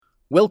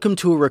Welcome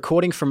to a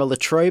recording from a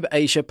Trobe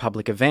Asia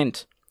public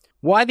event.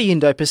 Why the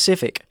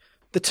Indo-Pacific?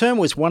 The term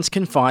was once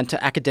confined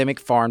to academic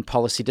foreign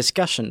policy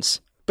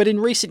discussions, but in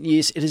recent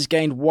years it has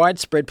gained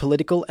widespread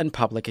political and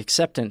public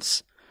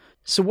acceptance.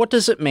 So what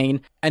does it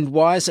mean, and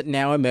why has it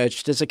now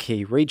emerged as a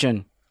key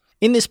region?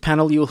 In this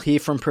panel you'll hear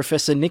from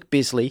Professor Nick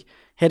Bisley,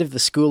 Head of the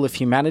School of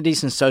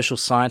Humanities and Social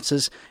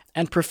Sciences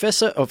and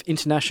Professor of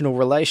International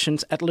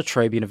Relations at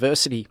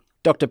TrobeUniversity.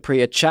 Dr.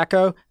 Priya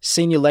Chacko,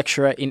 Senior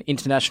Lecturer in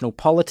International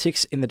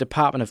Politics in the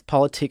Department of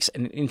Politics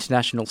and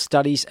International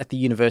Studies at the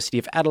University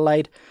of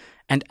Adelaide,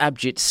 and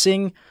Abhijit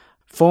Singh,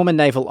 former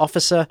naval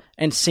officer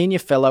and Senior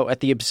Fellow at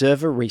the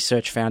Observer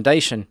Research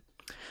Foundation.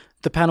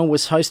 The panel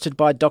was hosted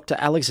by Dr.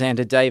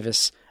 Alexander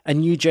Davis, a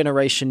New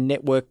Generation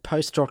Network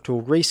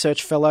postdoctoral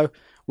research fellow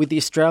with the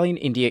Australian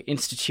India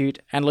Institiute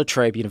and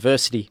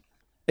TrobeUniversity.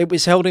 It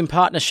was held in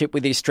partnership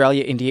with the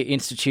Australia India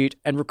Institute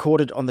and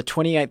recorded on the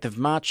 28th of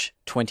March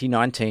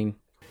 2019.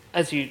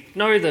 As you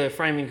know, the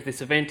framing of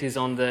this event is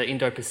on the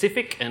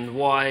Indo-Pacific and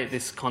why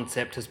this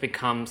concept has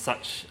become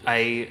such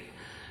a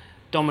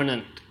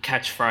dominant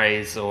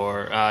catchphrase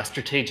or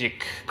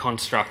strategic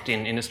construct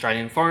in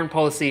Australian foreign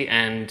policy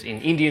and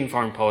in Indian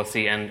foreign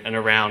policy and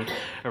around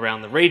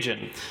the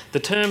region.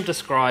 The term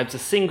describes a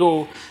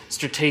single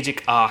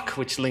strategic arc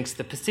which links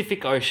the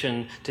Pacific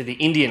Ocean to the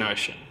Indian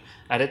Ocean.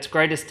 At its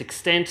greatest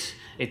extent,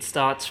 it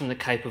starts from the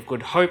Cape of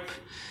Good Hope,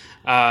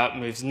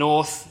 moves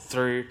north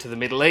through to the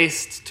Middle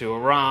East, to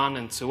Iran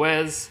and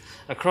Suez,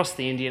 across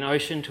the Indian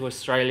Ocean to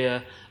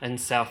Australia and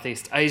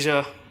Southeast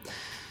Asia,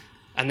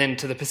 and then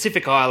to the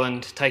Pacific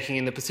Island, taking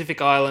in the Pacific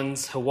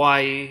Islands,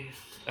 Hawaii,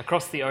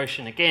 across the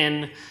ocean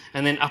again,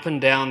 and then up and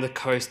down the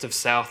coast of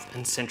South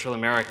and Central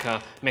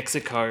America,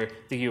 Mexico,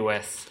 the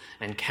US,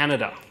 and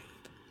Canada.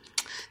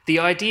 The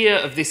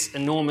idea of this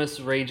enormous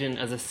region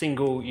as a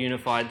single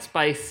unified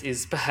space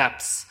is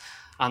perhaps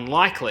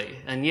unlikely,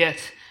 and yet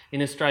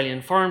in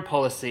Australian foreign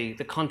policy,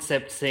 the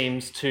concept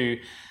seems to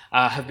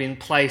have been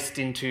placed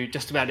into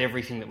just about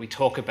everything that we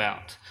talk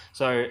about.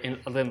 So in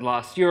the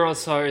last year or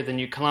so, the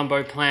new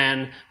Colombo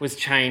Plan was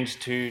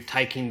changed to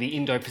taking the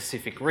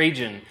Indo-Pacific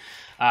region,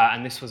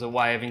 and this was a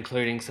way of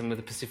including some of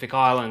the Pacific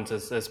Islands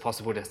as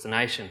possible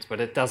destinations,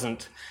 but it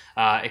doesn't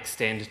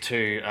extend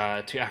to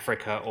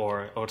Africa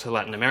or to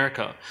Latin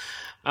America.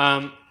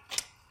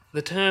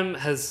 The term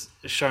has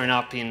shown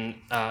up in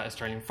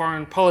Australian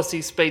foreign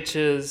policy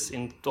speeches,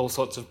 in all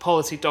sorts of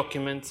policy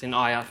documents, in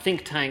IR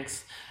think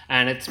tanks,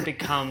 and it's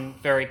become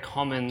very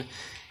common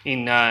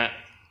in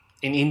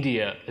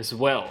India as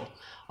well.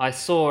 I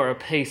saw a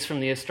piece from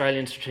the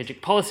Australian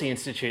Strategic Policy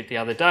Institute the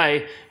other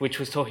day, which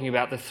was talking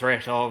about the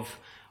threat of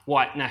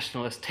white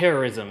nationalist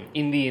terrorism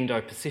in the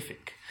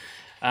Indo-Pacific.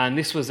 And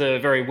this was a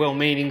very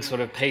well-meaning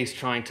sort of piece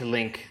trying to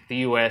link the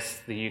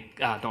US,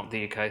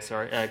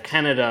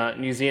 Canada,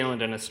 New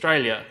Zealand and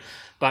Australia.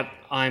 But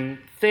I'm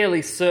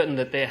fairly certain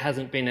that there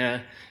hasn't been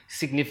a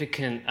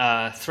significant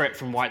threat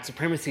from white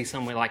supremacy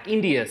somewhere like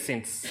India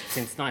since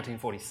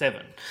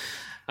 1947.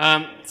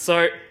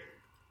 So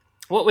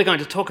what we're going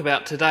to talk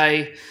about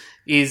today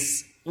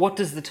is, what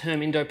does the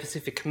term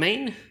Indo-Pacific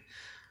mean?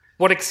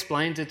 What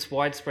explains its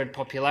widespread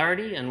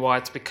popularity and why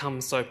it's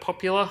become so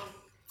popular?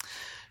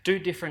 Do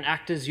different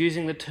actors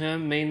using the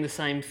term mean the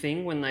same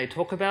thing when they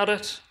talk about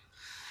it?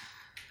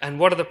 And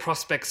what are the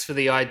prospects for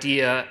the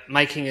idea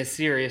making a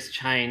serious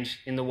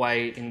change in the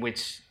way in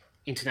which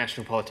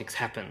international politics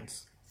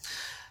happens?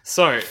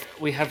 So,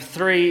 we have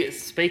three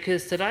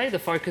speakers today. The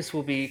focus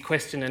will be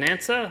question and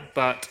answer,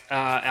 but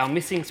our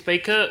missing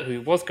speaker,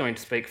 who was going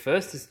to speak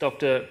first, is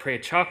Dr. Priya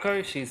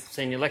Chacko. She's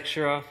Senior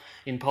Lecturer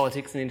in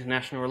Politics and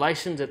International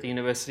Relations at the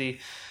University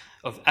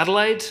of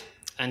Adelaide,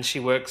 and she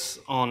works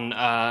on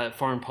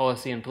foreign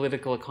policy and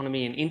political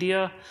economy in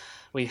India.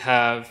 We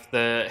have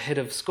the Head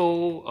of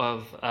School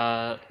of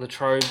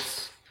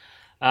Trobe's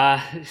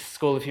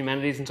School of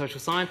Humanities and Social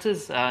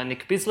Sciences,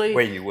 Nick Bisley.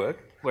 Where you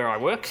work? Where I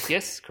work,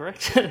 yes,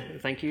 correct.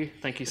 Thank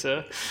you,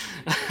 sir.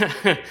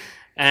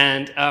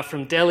 And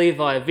from Delhi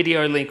via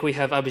video link we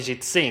have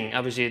Abhijit Singh.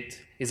 Abhijit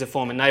is a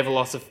former naval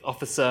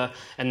officer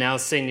and now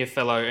Senior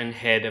Fellow and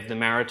Head of the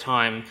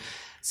Maritime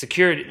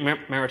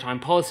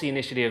Policy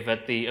Initiative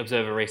at the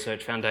Observer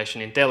Research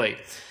Foundation in Delhi.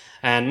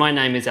 And my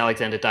name is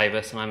Alexander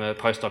Davis and I'm a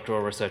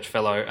postdoctoral research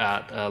fellow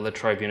at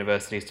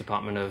TrobeUniversity's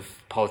Department of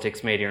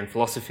Politics, Media and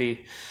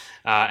Philosophy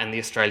and the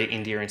Australia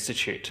India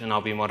Institute, and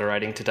I'll be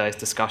moderating today's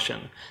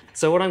discussion.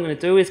 So what I'm going to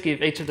do is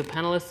give each of the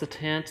panellists a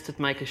chance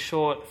to make a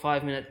short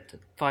 5 to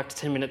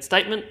 10 minute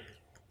statement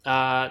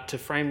to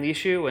frame the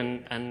issue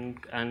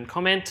and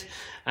comment,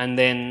 and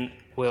then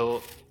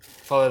we'll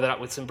follow that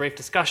up with some brief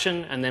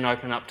discussion and then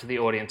open up to the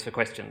audience for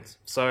questions.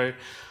 So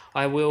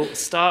I will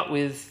start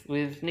with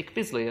Nick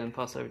Bisley and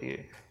pass over to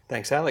you.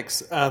 Thanks,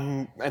 Alex,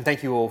 and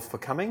thank you all for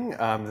coming.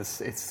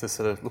 It's the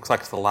sort of looks like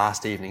it's the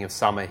last evening of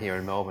summer here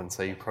in Melbourne,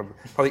 so you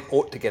probably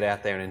ought to get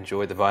out there and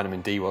enjoy the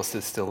vitamin D whilst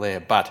it's still there.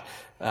 But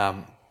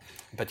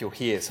you're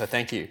here, so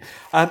thank you.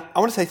 I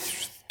want to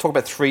talk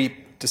about three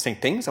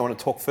distinct things. I want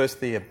to talk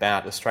firstly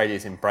about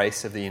Australia's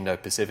embrace of the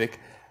Indo-Pacific,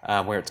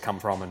 where it's come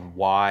from and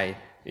why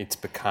it's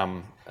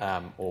become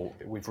or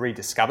we've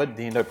rediscovered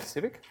the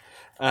Indo-Pacific.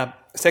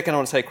 Second, I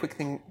want to say a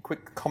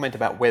quick comment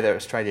about whether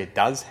Australia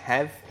does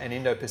have an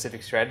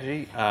Indo-Pacific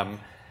strategy.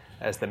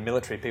 As the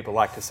military people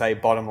like to say,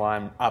 bottom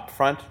line up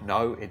front,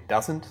 no, it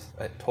doesn't.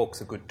 It talks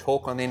a good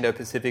talk on the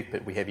Indo-Pacific,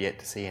 but we have yet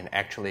to see an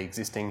actually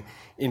existing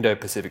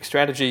Indo-Pacific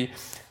strategy.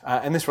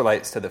 And this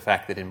relates to the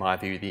fact that, in my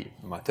view,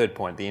 my third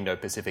point, the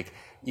Indo-Pacific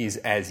is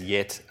as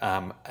yet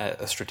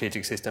a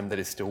strategic system that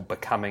is still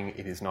becoming.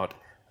 It is not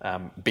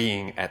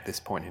being at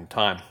this point in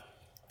time.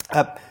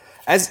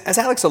 As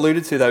Alex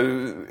alluded to,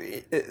 though,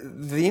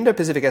 the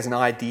Indo-Pacific as an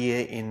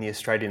idea in the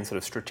Australian sort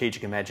of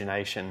strategic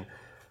imagination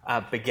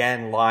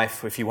began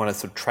life, if you want to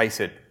sort of trace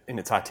it in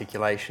its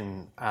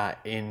articulation,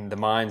 in the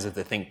minds of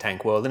the think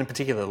tank world, and in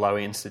particular the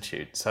Lowy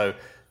Institute. So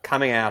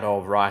coming out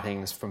of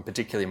writings from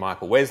particularly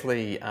Michael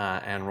Wesley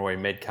and Roy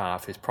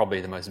Medcalf, who's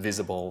probably the most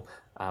visible,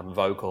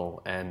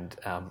 vocal and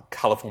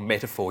colourful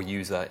metaphor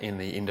user in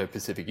the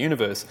Indo-Pacific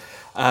universe,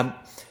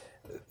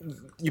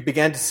 you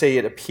began to see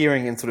it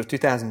appearing in sort of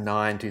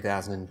 2009,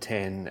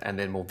 2010, and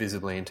then more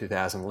visibly in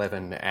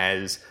 2011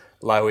 as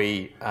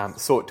Lowy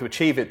sought to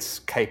achieve its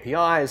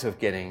KPIs of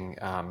getting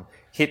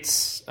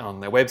hits on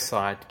their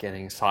website,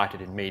 getting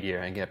cited in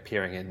media and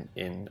appearing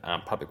in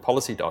public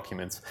policy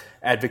documents,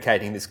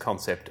 advocating this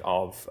concept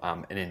of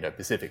an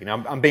Indo-Pacific. And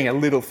I'm being a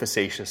little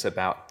facetious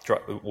about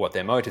what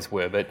their motives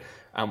were, but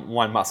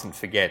one mustn't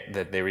forget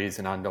that there is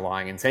an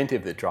underlying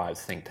incentive that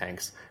drives think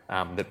tanks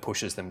that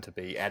pushes them to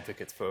be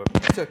advocates for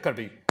kind of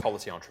be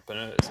policy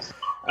entrepreneurs.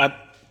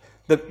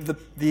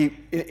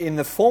 In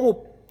the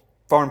formal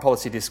foreign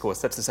policy discourse,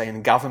 that's to say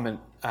in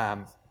government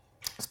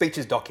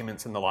speeches,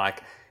 documents and the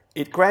like,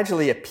 it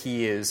gradually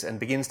appears and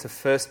begins to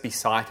first be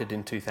cited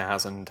in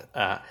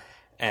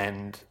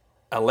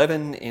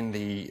 2011 in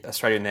the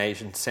Australia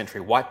Asian Century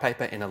White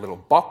Paper in a little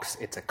box.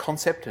 It's a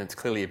concept and it's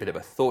clearly a bit of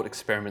a thought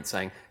experiment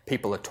saying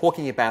people are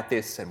talking about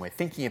this and we're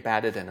thinking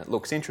about it and it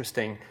looks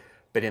interesting.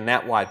 But in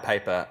that white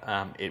paper,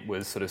 it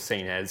was sort of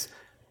seen as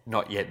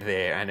not yet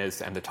there, and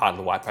the title of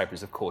the white paper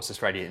is, of course,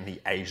 Australia in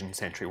the Asian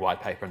Century White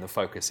Paper, and the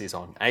focus is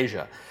on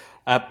Asia.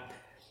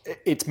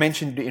 It's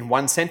mentioned in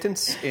one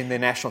sentence in the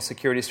National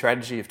Security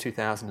Strategy of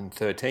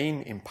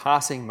 2013, in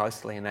passing,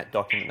 mostly in that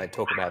document they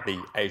talk about the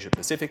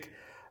Asia-Pacific.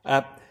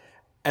 And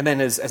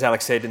then, as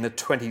Alex said, in the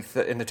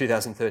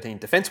 2013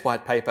 Defence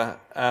White Paper,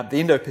 the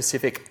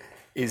Indo-Pacific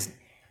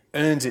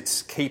earns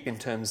its keep in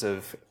terms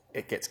of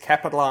it gets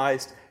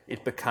capitalised,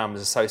 it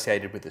becomes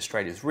associated with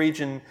Australia's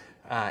region,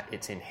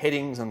 it's in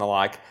headings and the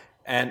like.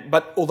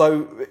 But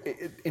although,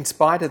 in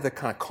spite of the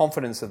kind of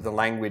confidence of the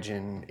language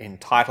in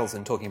titles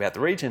and talking about the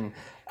region,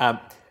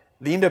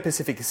 the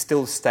Indo-Pacific is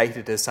still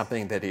stated as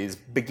something that is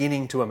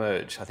beginning to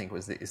emerge, I think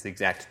is the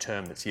exact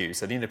term that's used.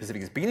 So the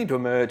Indo-Pacific is beginning to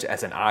emerge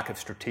as an arc of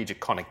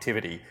strategic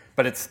connectivity,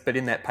 but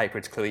in that paper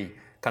it's clearly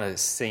kind of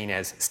seen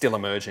as still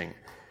emerging.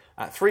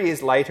 3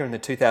 years later, in the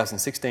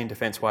 2016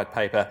 Defence White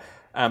Paper,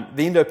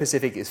 the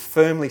Indo-Pacific is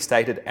firmly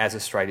stated as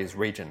Australia's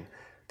region.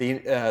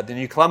 The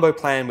New Colombo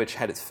Plan, which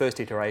had its first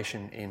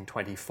iteration in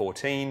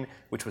 2014,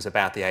 which was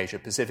about the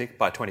Asia-Pacific,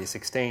 by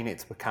 2016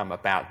 it's become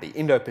about the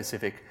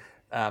Indo-Pacific,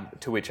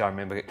 to which I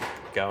remember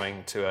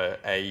going to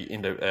a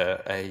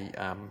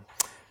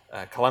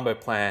Colombo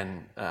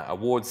Plan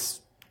awards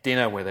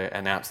dinner where they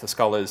announced the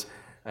scholars,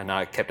 and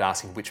I kept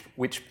asking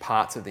which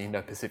parts of the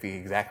Indo-Pacific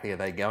exactly are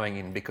they going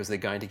in, because they're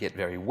going to get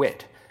very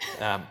wet.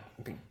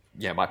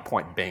 My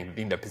point being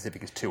the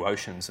Indo-Pacific is 2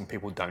 oceans and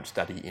people don't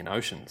study in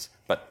oceans,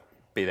 but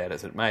be that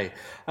as it may.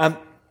 And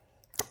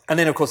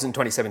then, of course, in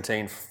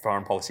 2017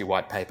 Foreign Policy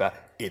White Paper,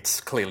 it's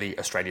clearly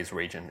Australia's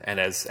region. And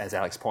as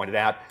Alex pointed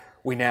out,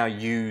 we now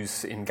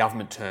use, in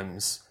government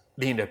terms,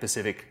 the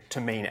Indo-Pacific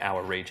to mean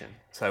our region.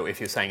 So if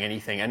you're saying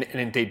anything, and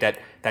indeed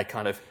that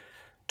kind of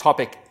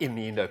topic in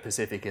the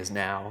Indo-Pacific is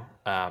now,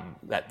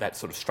 that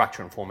sort of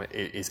structure and form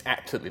is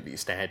absolutely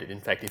standard.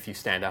 In fact, if you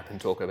stand up and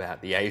talk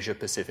about the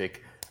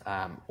Asia-Pacific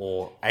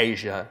or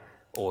Asia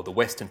or the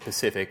Western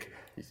Pacific,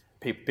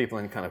 people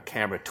in kind of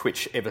Canberra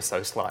twitch ever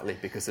so slightly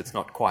because it's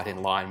not quite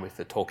in line with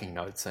the talking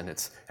notes, and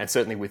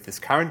certainly with this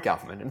current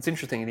government. And it's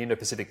interesting, the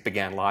Indo-Pacific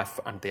began life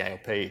under the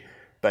ALP,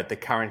 but the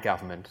current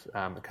government,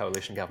 the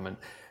coalition government,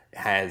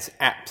 has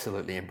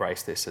absolutely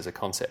embraced this as a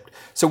concept.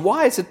 So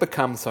why has it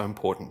become so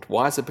important?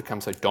 Why has it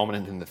become so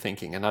dominant in the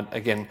thinking? And I,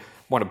 again,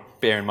 want to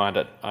bear in mind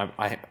that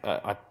I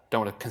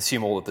don't want to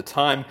consume all of the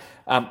time.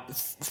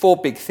 4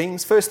 big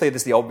things. Firstly,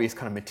 there's the obvious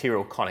kind of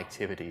material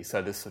connectivity.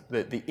 So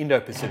the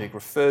Indo-Pacific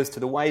refers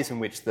to the ways in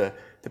which the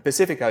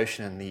Pacific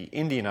Ocean and the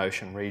Indian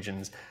Ocean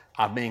regions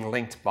are being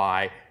linked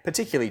by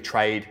particularly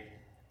trade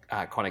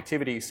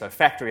connectivity. So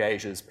Factory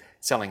Asia's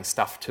selling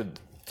stuff to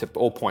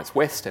all points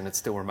west, and it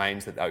still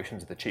remains that the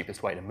oceans are the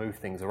cheapest way to move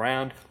things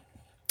around.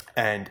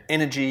 And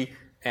energy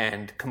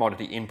and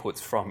commodity inputs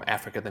from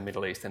Africa, the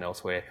Middle East and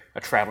elsewhere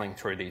are travelling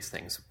through these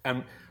things.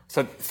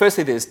 So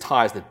firstly, there's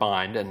ties that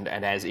bind, and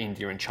as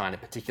India and China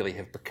particularly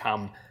have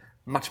become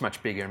much,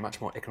 much bigger and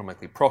much more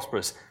economically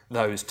prosperous,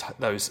 those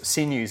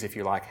sinews, if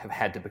you like, have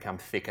had to become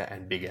thicker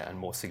and bigger and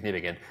more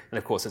significant. And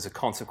of course, as a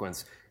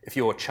consequence, if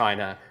you're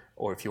China,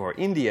 or if you're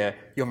India,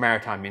 your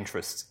maritime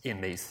interests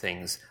in these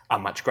things are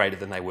much greater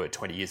than they were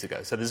 20 years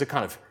ago. So there's a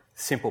kind of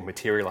simple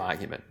material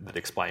argument that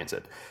explains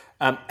it.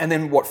 And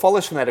then what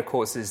follows from that, of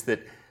course, is that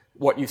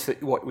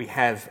what we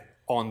have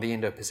on the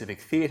Indo-Pacific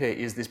theatre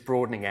is this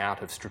broadening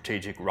out of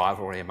strategic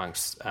rivalry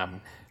amongst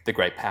the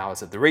great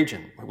powers of the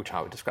region, which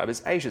I would describe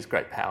as Asia's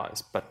great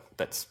powers, but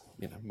that's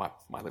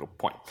my little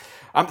point.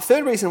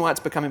 Third reason why it's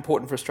become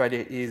important for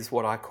Australia is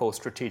what I call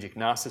strategic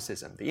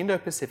narcissism. The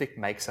Indo-Pacific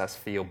makes us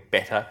feel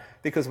better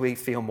because we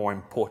feel more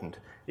important.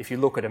 If you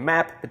look at a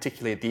map,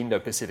 particularly the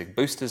Indo-Pacific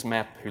boosters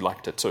map, who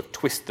like to sort of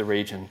twist the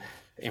region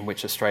in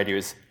which Australia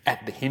is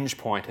at the hinge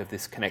point of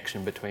this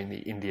connection between the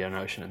Indian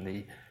Ocean and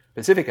the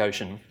Pacific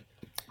Ocean,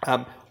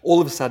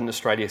 all of a sudden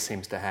Australia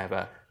seems to have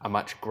a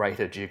much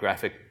greater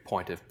geographic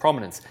point of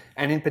prominence.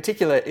 And in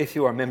particular, if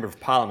you're a Member of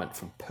Parliament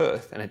from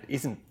Perth, and it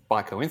isn't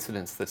by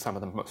coincidence that some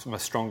of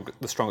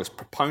the strongest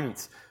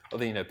proponents of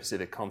the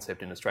Indo-Pacific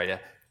concept in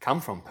Australia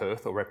come from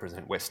Perth or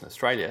represent Western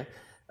Australia,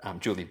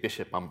 Julie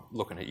Bishop, I'm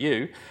looking at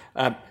you,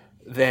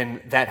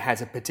 then that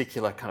has a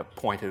particular kind of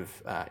point of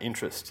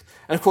interest.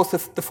 And of course,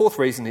 the fourth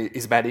reason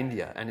is about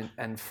India.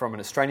 And from an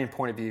Australian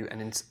point of view,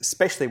 and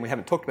especially, we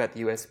haven't talked about the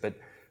US, but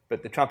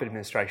the Trump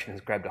administration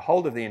has grabbed a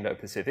hold of the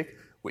Indo-Pacific,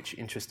 which,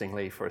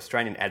 interestingly, for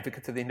Australian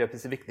advocates of the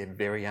Indo-Pacific, they're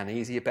very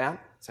uneasy about.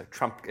 So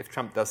if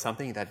Trump does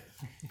something, they're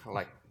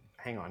like,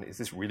 hang on, is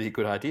this really a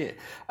good idea?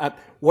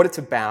 What it's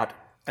about,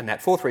 and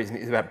that fourth reason,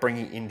 is about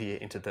bringing India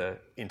into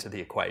the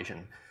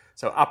equation.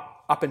 So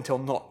up until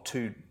not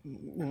too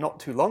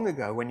long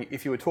ago,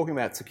 if you were talking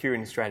about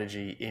security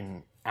strategy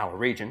in our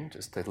region,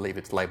 just to leave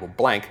its label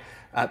blank,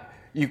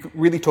 you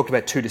really talked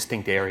about two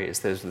distinct areas.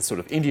 There's the sort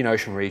of Indian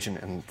Ocean region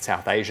and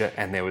South Asia,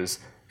 and there was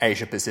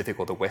Asia Pacific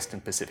or the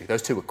Western Pacific.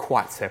 Those two were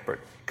quite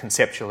separate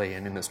conceptually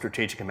and in the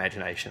strategic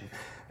imagination.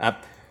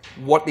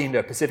 What the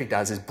Indo-Pacific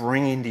does is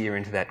bring India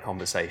into that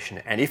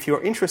conversation. And if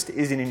your interest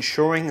is in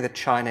ensuring that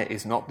China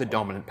is not the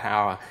dominant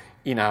power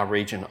in our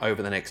region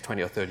over the next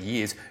 20 or 30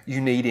 years, you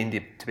need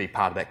India to be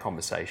part of that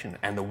conversation.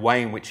 And the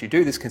way in which you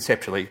do this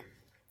conceptually,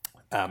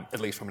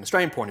 at least from an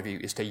Australian point of view,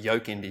 is to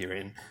yoke India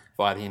in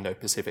via the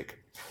Indo-Pacific.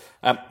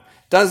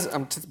 Does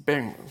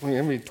talking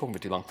for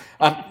too long.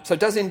 So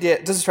does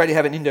Australia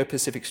have an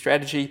Indo-Pacific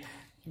strategy?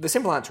 The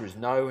simple answer is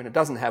no, and it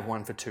doesn't have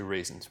one for two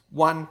reasons.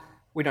 One,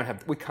 we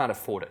can't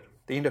afford it.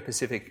 The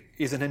Indo-Pacific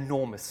is an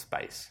enormous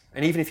space,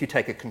 and even if you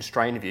take a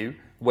constrained view,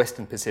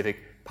 Western Pacific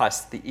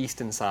plus the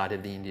eastern side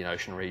of the Indian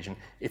Ocean region,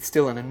 it's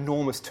still an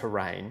enormous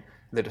terrain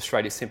that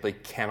Australia simply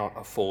cannot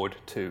afford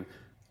to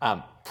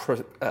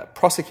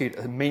prosecute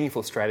a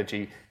meaningful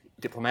strategy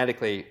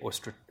diplomatically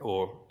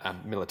or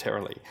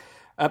militarily.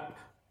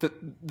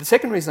 The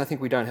second reason I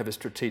think we don't have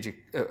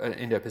an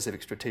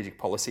Indo-Pacific strategic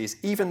policy is,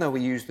 even though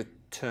we use the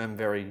term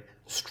very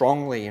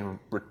strongly in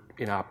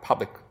our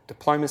public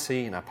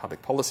diplomacy, in our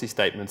public policy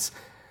statements,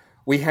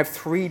 we have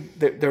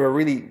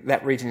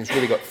that region has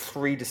really got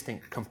three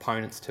distinct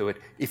components to it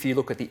if you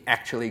look at the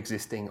actually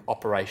existing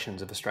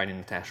operations of Australian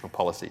international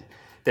policy.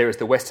 There is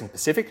the Western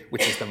Pacific,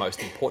 which is the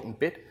most important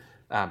bit.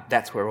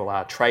 That's where all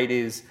our trade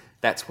is,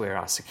 that's where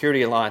our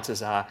security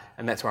alliances are,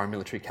 and that's where our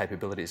military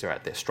capabilities are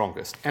at their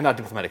strongest, and our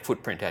diplomatic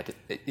footprint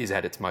is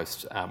at its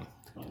most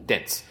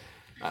dense.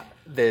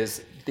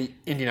 There's the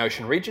Indian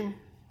Ocean region,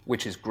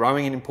 which is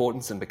growing in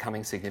importance and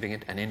becoming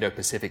significant, and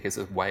Indo-Pacific is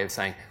a way of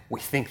saying we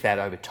think that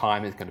over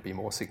time is going to be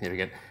more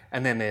significant.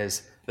 And then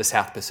there's the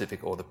South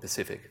Pacific or the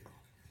Pacific.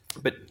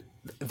 But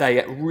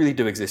they really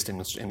do exist in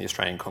the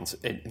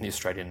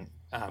Australian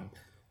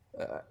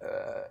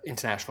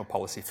international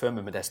policy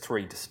firmament as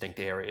three distinct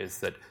areas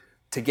that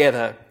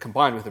together,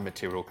 combined with the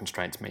material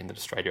constraints, mean that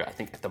Australia, I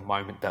think, at the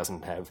moment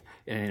doesn't have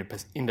an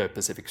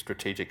Indo-Pacific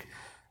strategic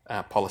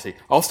policy.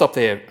 I'll stop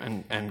there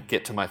and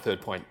get to my third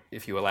point,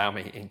 if you allow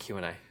me, in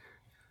Q&A.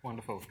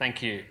 Wonderful,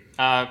 thank you.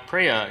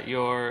 Priya,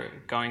 you're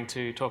going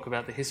to talk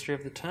about the history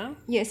of the term?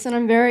 Yes, and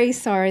I'm very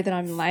sorry that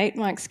I'm late.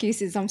 My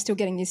excuse is I'm still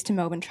getting used to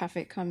Melbourne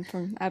traffic. I'm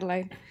from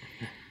Adelaide.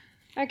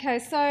 Okay,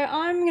 so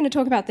I'm going to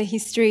talk about the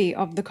history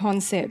of the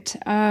concept.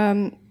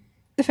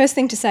 The first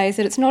thing to say is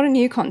that it's not a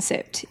new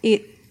concept.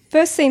 It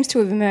first seems to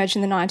have emerged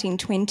in the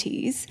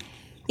 1920s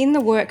in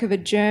the work of a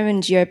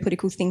German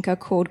geopolitical thinker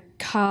called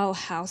Karl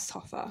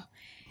Haushofer.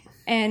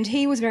 And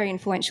he was very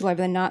influential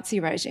over the Nazi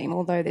regime,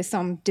 although there's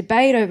some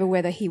debate over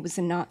whether he was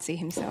a Nazi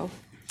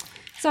himself.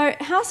 So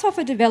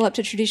Haushofer developed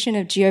a tradition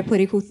of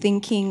geopolitical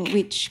thinking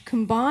which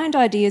combined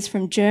ideas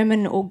from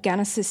German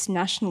organicist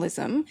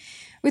nationalism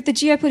with the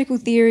geopolitical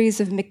theories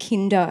of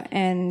Mackinder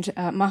and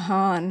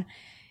Mahan.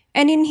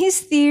 And in his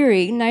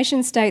theory,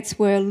 nation-states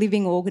were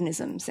living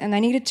organisms and they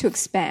needed to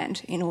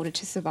expand in order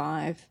to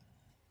survive.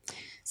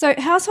 So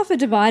Haushofer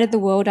divided the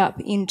world up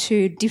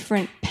into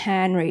different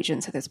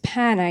pan-regions. So there's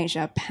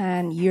Pan-Asia,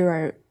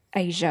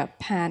 Pan-Euro-Asia,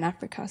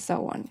 Pan-Africa,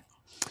 so on.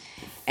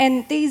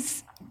 And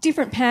these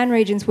different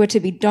pan-regions were to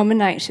be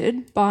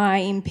dominated by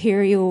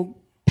imperial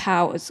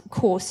powers,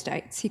 core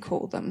states, he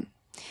called them.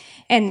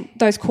 And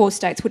those core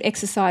states would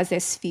exercise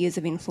their spheres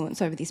of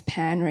influence over these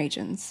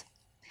pan-regions.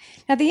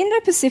 Now, the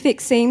Indo-Pacific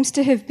seems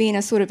to have been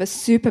a sort of a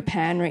super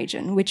pan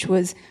region, which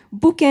was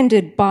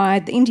bookended by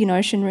the Indian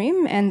Ocean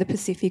Rim and the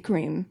Pacific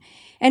Rim.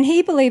 And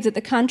he believed that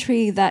the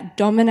country that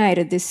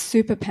dominated this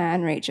super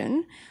pan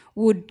region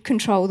would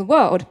control the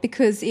world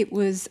because it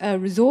was a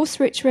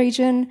resource-rich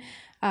region,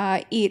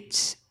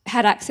 it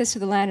had access to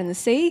the land and the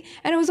sea,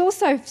 and it was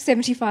also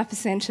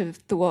 75%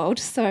 of the world,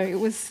 so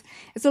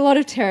it's a lot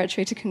of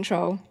territory to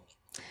control.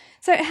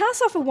 So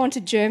Haushofer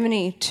wanted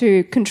Germany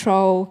to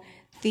control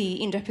the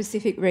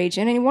Indo-Pacific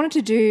region, and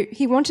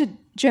he wanted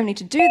Germany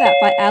to do that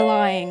by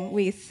allying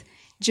with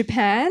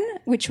Japan,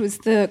 which was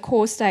the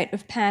core state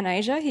of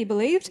Pan-Asia, he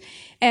believed,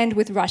 and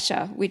with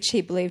Russia, which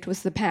he believed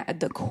was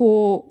the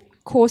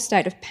core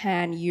state of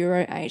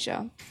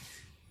Pan-Eurasia.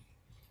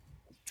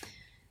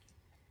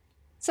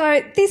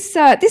 So this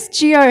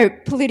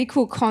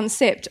geopolitical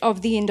concept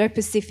of the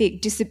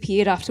Indo-Pacific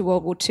disappeared after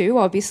World War II,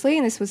 obviously,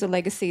 and this was the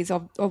legacies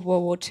of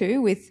World War II,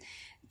 with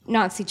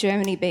Nazi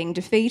Germany being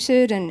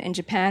defeated and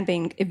Japan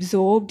being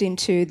absorbed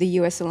into the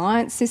US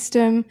alliance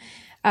system,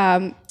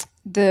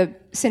 the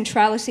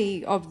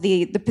centrality of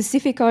the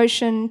Pacific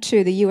Ocean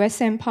to the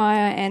US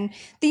empire, and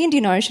the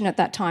Indian Ocean at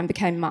that time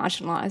became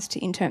marginalised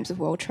in terms of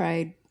world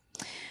trade.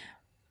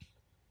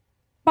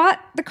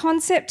 But the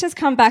concept has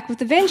come back with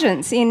a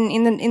vengeance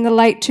in the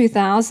late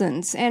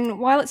 2000s, and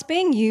while it's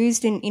being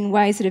used in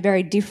ways that are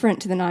very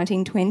different to the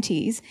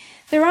 1920s,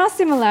 there are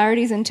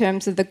similarities in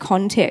terms of the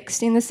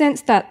context, in the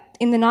sense that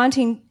in the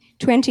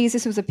 1920s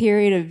this was a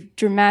period of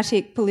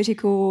dramatic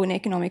political and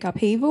economic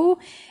upheaval,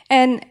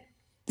 and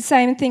the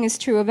same thing is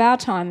true of our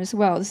time as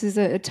well. This is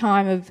a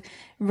time of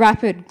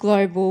rapid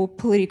global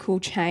political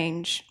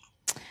change.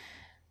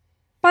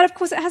 But of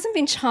course it hasn't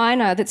been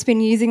China that's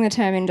been using the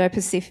term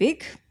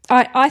Indo-Pacific.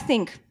 I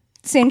think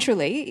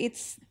centrally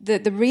it's the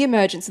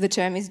re-emergence of the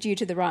term is due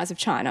to the rise of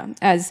China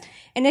as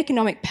an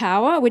economic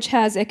power which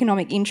has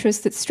economic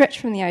interests that stretch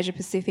from the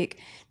Asia-Pacific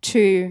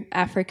to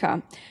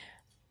Africa.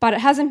 But it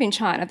hasn't been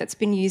China that's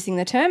been using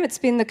the term. It's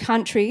been the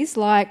countries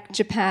like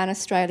Japan,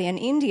 Australia and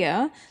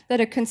India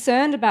that are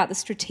concerned about the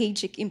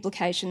strategic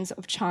implications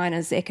of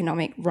China's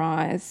economic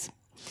rise.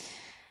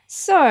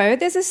 So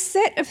there's a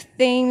set of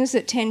themes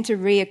that tend to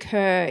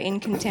reoccur in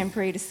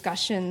contemporary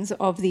discussions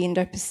of the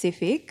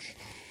Indo-Pacific.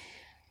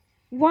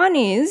 One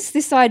is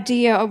this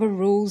idea of a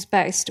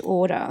rules-based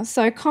order.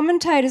 So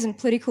commentators and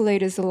political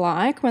leaders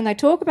alike, when they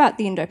talk about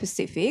the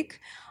Indo-Pacific,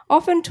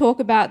 often talk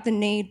about the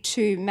need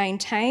to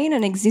maintain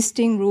an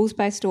existing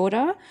rules-based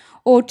order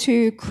or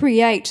to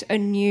create a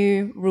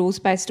new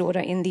rules-based order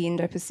in the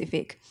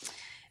Indo-Pacific.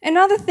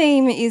 Another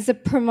theme is the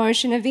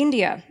promotion of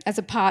India as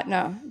a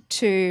partner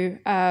to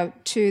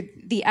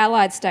the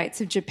allied states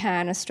of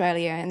Japan,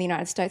 Australia and the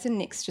United States, and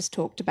Nick's just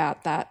talked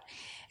about that.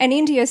 And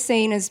India is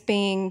seen as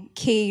being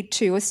key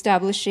to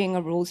establishing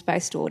a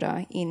rules-based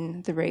order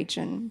in the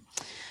region.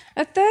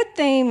 A third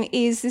theme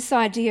is this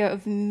idea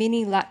of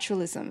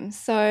minilateralism.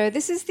 So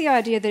this is the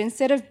idea that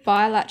instead of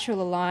bilateral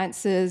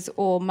alliances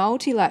or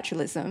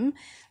multilateralism,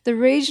 the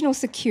regional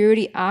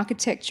security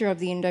architecture of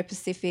the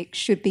Indo-Pacific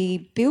should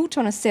be built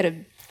on a set of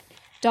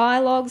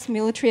dialogues,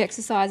 military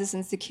exercises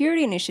and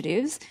security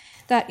initiatives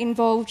that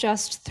involve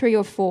just 3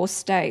 or 4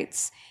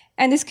 states.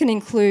 And this can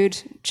include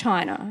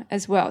China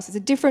as well. So it's a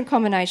different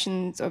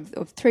combinations of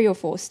 3 or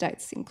 4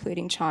 states,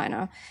 including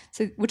China.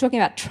 So we're talking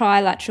about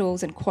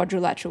trilaterals and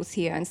quadrilaterals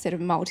here instead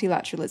of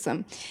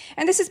multilateralism.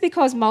 And this is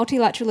because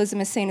multilateralism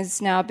is seen as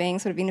now being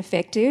sort of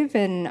ineffective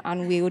and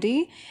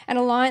unwieldy, and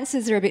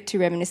alliances are a bit too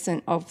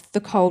reminiscent of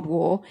the Cold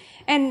War.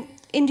 And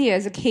India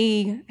has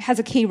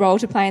a key role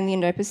to play in the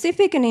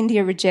Indo-Pacific, and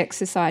India rejects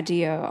this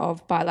idea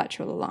of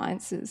bilateral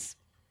alliances.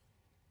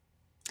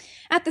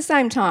 At the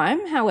same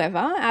time,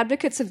 however,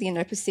 advocates of the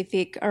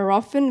Indo-Pacific are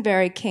often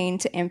very keen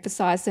to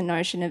emphasise the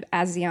notion of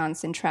ASEAN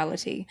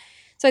centrality.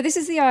 So this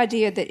is the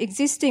idea that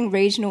existing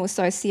regional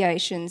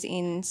associations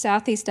in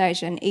Southeast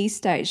Asia and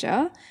East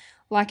Asia,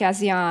 like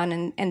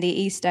ASEAN and the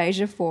East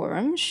Asia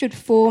Forum, should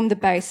form the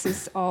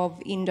basis of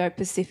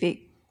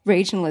Indo-Pacific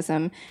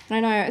regionalism. And I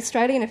know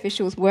Australian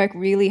officials work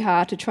really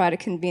hard to try to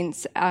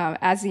convince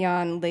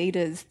ASEAN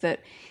leaders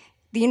that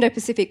the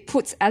Indo-Pacific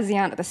puts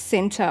ASEAN at the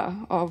centre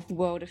of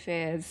world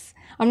affairs.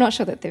 I'm not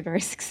sure that they're very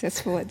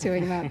successful at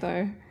doing that,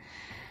 though.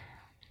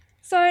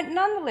 So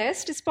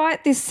nonetheless,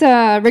 despite this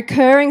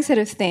recurring set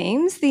of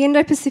themes, the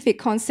Indo-Pacific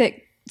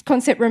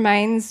concept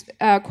remains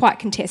quite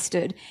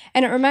contested,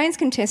 and it remains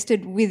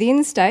contested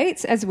within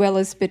states as well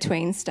as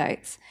between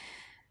states.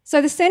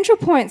 So the central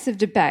points of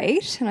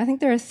debate, and I think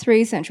there are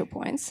 3 central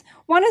points.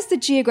 One is the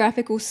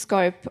geographical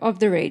scope of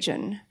the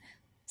region.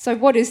 So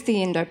what is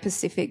the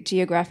Indo-Pacific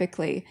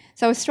geographically?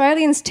 So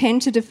Australians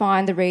tend to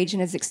define the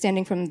region as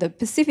extending from the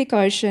Pacific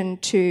Ocean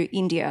to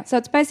India. So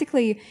it's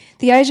basically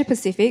the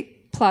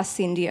Asia-Pacific plus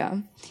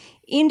India.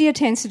 India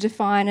tends to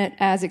define it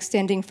as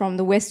extending from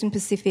the Western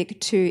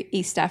Pacific to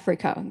East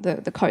Africa,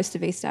 the coast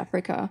of East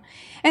Africa.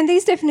 And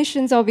these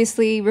definitions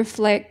obviously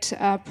reflect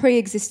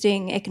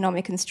pre-existing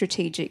economic and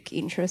strategic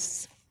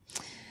interests.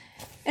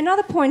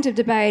 Another point of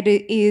debate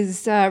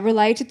is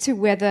related to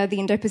whether the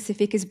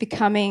Indo-Pacific is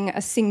becoming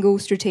a single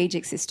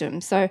strategic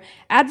system. So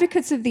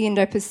advocates of the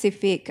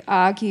Indo-Pacific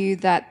argue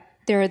that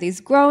there are these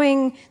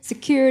growing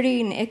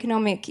security and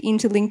economic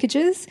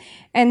interlinkages,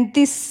 and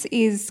this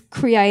is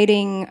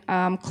creating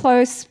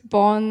close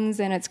bonds,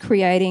 and it's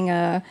creating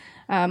a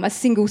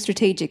single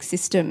strategic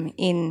system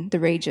in the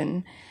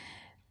region.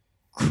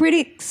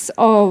 Critics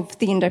of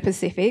the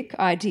Indo-Pacific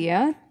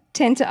idea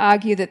tend to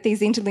argue that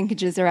these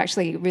interlinkages are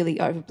actually really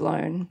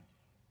overblown.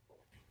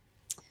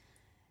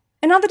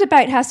 Another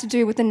debate has to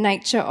do with the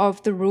nature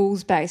of the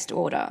rules-based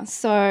order.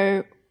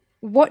 So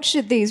what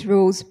should these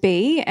rules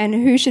be, and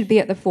who should be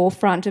at the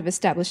forefront of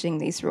establishing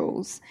these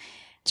rules?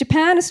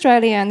 Japan,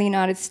 Australia and the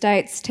United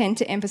States tend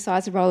to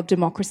emphasise the role of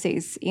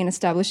democracies in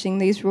establishing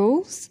these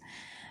rules.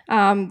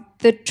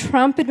 The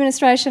Trump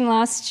administration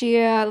last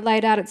year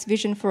laid out its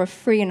vision for a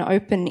free and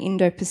open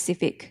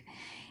Indo-Pacific.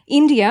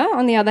 India,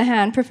 on the other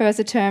hand, prefers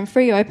the term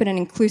free, open and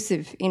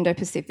inclusive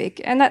Indo-Pacific,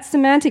 and that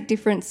semantic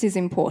difference is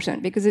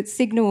important because it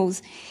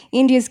signals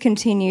India's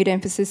continued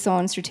emphasis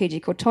on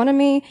strategic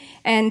autonomy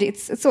and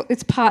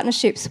its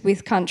partnerships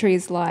with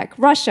countries like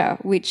Russia,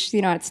 which the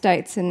United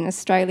States and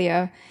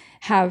Australia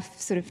have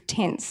sort of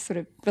tense sort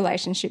of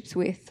relationships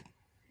with.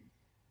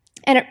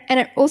 And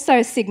it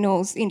also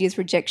signals India's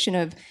rejection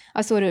of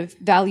a sort of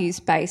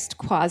values-based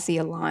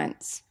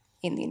quasi-alliance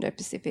in the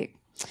Indo-Pacific.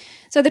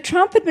 So the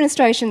Trump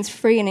administration's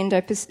free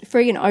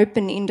and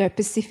open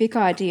Indo-Pacific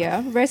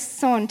idea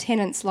rests on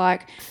tenets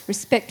like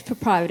respect for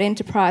private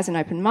enterprise and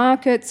open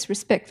markets,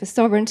 respect for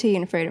sovereignty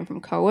and freedom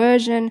from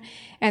coercion,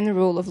 and the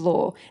rule of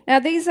law. Now,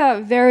 these are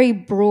very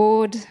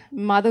broad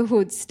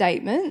motherhood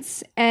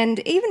statements, and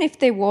even if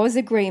there was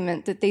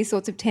agreement that these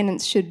sorts of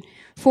tenets should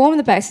form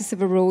the basis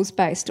of a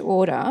rules-based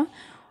order,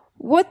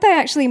 what they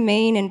actually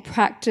mean in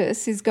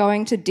practice is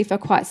going to differ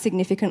quite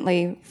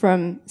significantly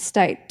from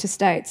state to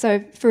state.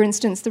 So, for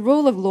instance, the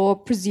rule of law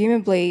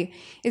presumably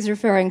is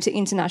referring to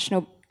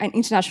international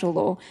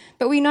law,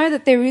 but we know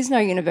that there is no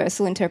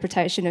universal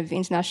interpretation of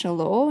international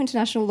law.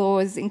 International law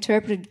is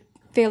interpreted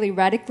fairly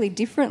radically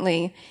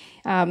differently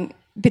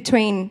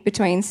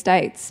between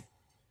states.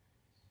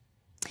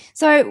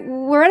 So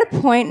we're at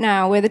a point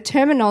now where the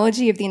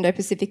terminology of the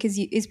Indo-Pacific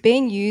is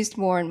being used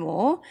more and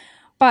more,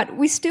 but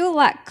we still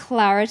lack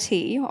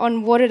clarity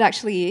on what it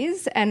actually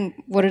is and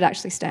what it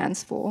actually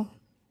stands for.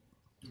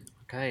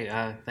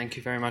 Okay, thank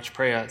you very much,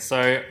 Priya.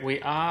 So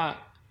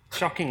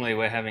shockingly,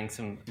 we're having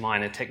some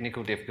minor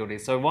technical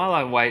difficulties. So while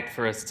I wait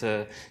for us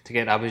to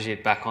get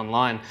Abhijit back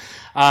online,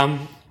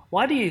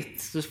 why do you,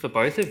 just for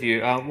both of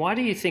you, why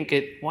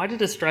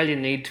did Australia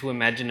need to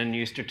imagine a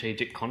new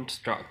strategic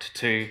construct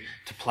to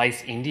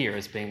place India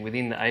as being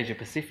within the Asia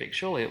Pacific?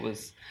 Surely it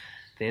was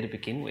there to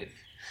begin with.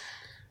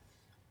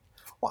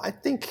 Well, I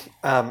think,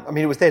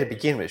 it was there to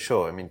begin with,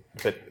 sure.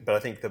 But I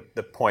think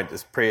the point,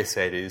 as Priya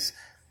said, is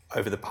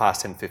over the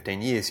past 10,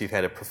 15 years, you've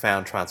had a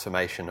profound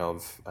transformation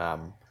of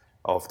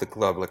the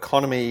global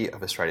economy,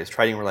 of Australia's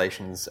trading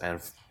relations,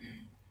 and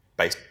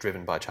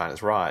driven by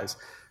China's rise.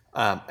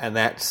 And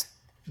that's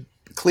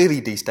clearly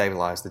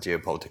destabilised the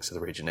geopolitics of the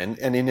region,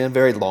 and in a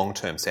very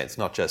long-term sense,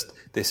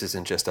 this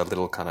isn't just a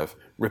little kind of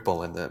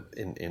ripple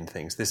in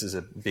things. This is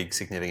a big,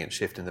 significant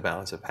shift in the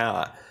balance of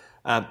power.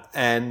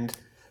 And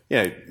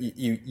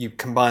you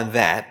combine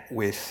that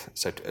with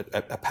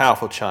a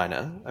powerful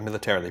China, a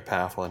militarily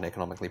powerful and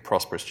economically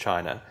prosperous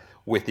China,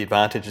 with the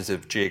advantages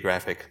of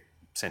geographic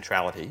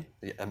centrality.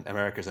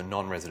 America's a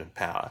non-resident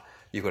power.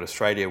 You've got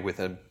Australia with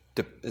a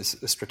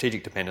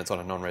strategic dependence on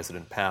a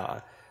non-resident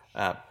power.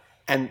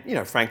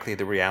 And frankly,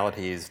 the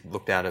reality is,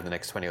 looked out over the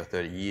next 20 or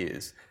 30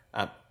 years,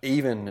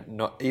 even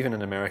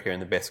in America,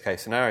 in the best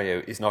case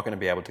scenario, is not going to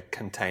be able to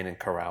contain and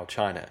corral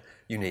China.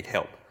 You need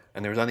help.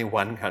 And there is only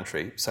one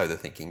country, so the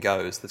thinking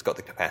goes, that's got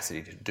the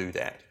capacity to do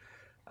that.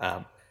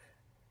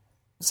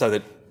 So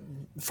that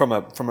from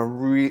a kind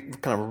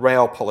of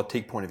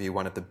realpolitik point of view,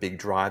 one of the big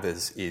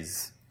drivers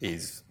is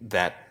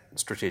that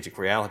strategic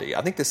reality.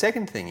 I think the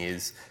second thing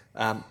is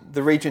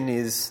the region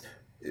is,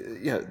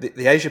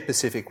 the Asia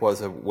Pacific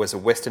was a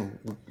Western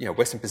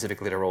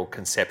Pacific literal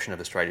conception of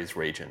Australia's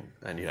region.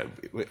 And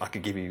I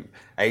could give you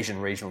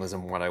Asian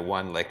Regionalism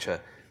 101 lecture,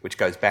 which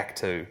goes back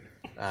to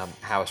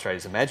how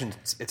Australia's imagined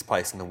its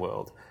place in the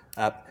world.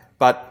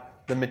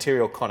 But the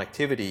material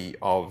connectivity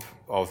of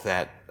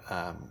that,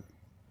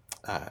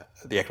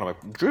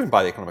 driven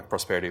by the economic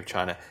prosperity of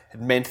China,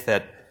 had meant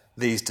that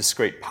these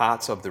discrete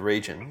parts of the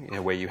region,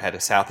 where you had a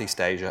Southeast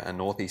Asia, a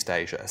Northeast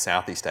Asia, a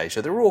Southeast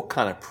Asia, they're all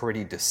kind of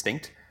pretty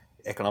distinct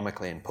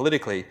economically and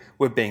politically,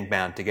 were being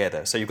bound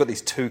together. So you've got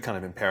these two kind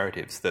of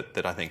imperatives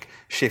that I think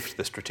shift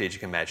the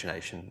strategic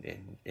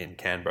imagination in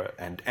Canberra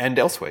and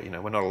elsewhere.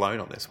 We're not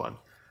alone on this one.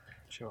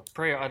 Sure.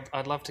 Priya,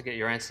 I'd love to get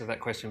your answer to that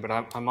question, but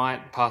I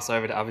might pass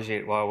over to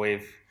Abhijit while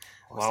we've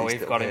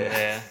got him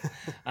there.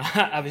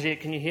 Abhijit,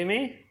 can you hear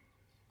me?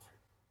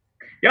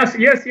 Yes.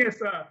 Can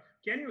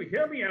you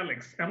hear me,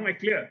 Alex? Am I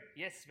clear?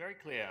 Yes, very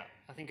clear.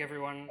 I think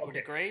everyone would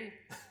agree.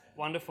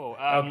 Wonderful.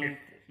 Okay.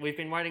 We've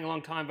been waiting a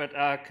long time, but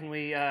can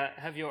we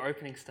have your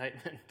opening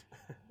statement?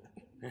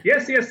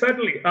 Yes,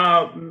 certainly.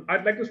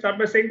 I'd like to start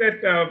by saying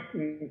that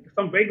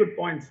some very good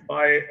points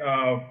by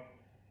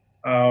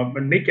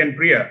Nick and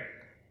Priya.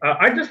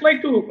 I'd just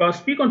like to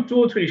speak on two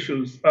or three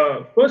issues.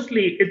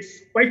 Firstly,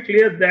 it's quite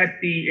clear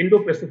that the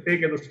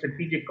Indo-Pacific as a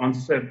strategic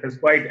concept has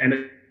quite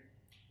energized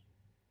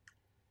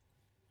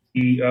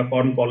the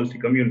foreign policy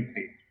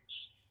community.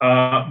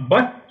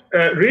 But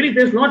really,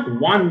 there's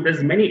not one,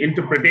 there's many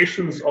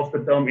interpretations of the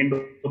term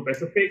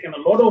Indo-Pacific, and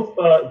a lot of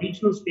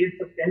regional states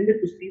have tended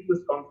to see this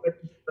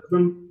concept in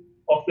terms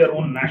of their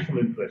own national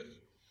interests.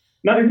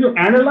 Now, if you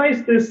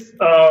analyze this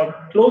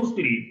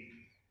closely,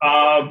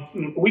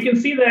 we can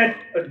see that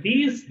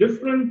these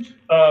different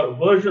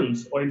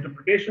versions or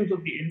interpretations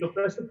of the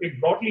Indo-Pacific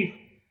broadly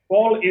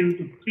fall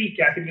into three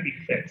category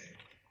sets.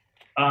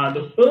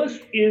 The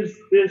first is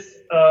this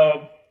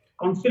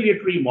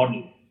conciliatory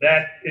model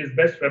that is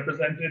best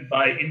represented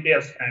by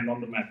India's stand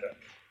on the matter.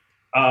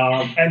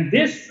 And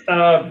this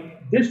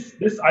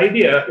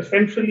idea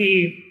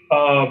essentially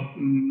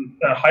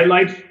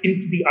highlights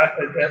into the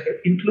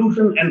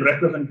inclusion and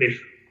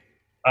representation.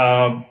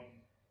 So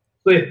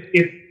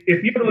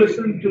if you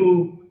listen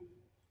to,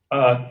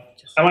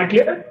 am I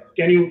clear?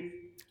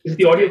 Is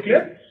the audio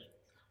clear?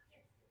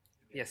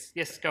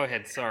 Yes, go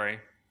ahead, sorry.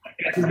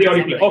 Yes, is the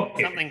audio clear?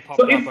 Okay. Something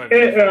popped up over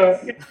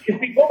if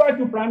we go back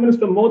to Prime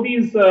Minister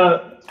Modi's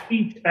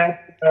speech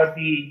at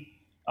the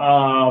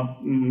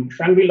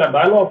Shangri-La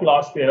Dialogue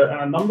last year,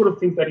 and a number of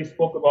things that he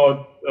spoke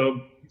about,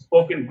 he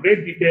spoke in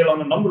great detail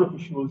on a number of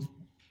issues,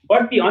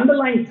 but the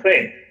underlying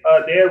thread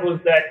there was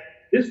that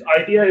this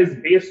idea is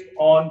based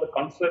on the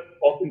concept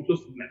of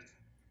inclusiveness,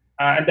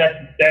 and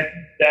that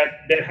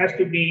there has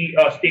to be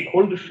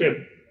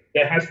stakeholdership.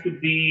 There has to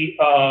be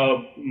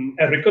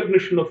a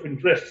recognition of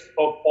interests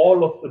of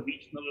all of the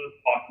regional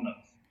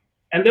partners.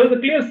 And there was a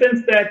clear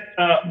sense that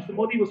Mr.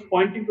 Modi was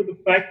pointing to the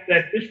fact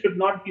that this should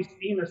not be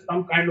seen as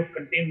some kind of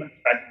containment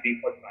strategy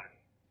for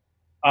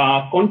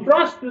China.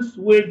 Contrast this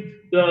with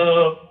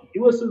the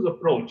US's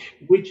approach,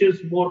 which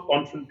is more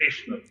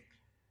confrontational.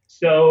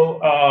 So,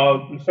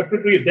 then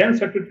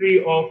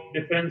Secretary of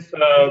Defense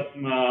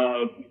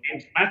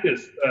James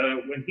Mattis,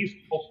 when he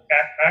spoke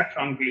at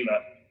Shangri-La,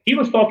 he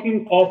was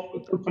talking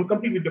of some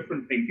completely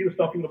different things. He was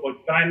talking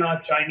about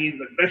China, Chinese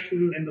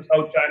aggression in the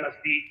South China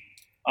Sea,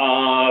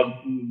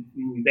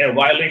 their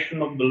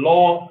violation of the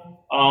law,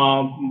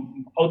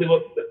 how they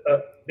were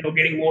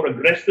getting more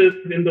aggressive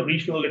in the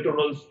regional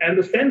littorals, and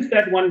the sense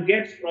that one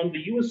gets from the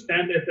US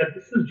stand is that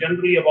this is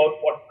generally about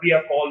what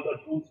Priya called a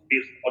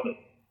rules-based model.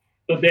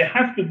 So there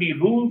have to be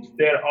rules.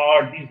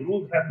 These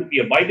rules have to be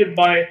abided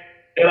by.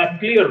 There are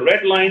clear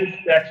red lines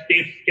that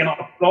states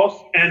cannot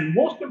cross, and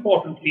most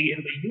importantly,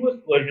 in the US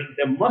version,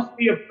 there must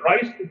be a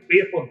price to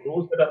pay for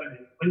those that are in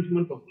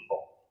infringement of the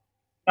law.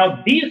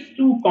 Now, these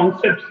two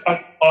concepts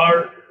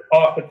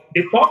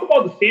they talk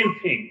about the same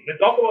thing. They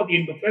talk about the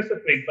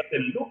Indo-Pacific, but they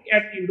look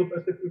at the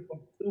Indo-Pacific from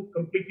two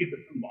completely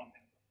different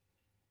mountains.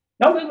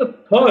 Now, there's a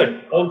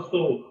third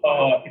also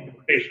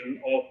interpretation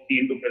of the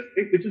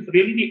Indo-Pacific, which is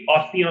really the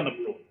ASEAN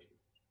approach.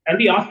 And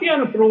the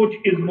ASEAN approach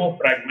is more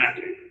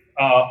pragmatic.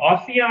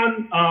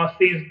 ASEAN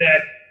says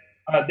that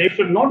there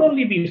should not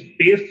only be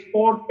space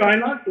for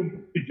China to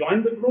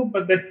join the group,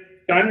 but that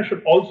China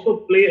should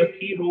also play a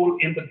key role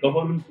in the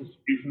governance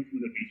institutions in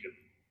the region.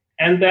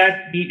 And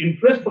that the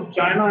interests of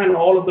China and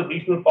all of the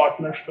regional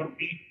partners should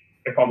be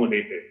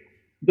accommodated.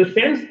 The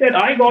sense that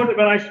I got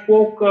when I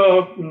spoke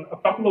a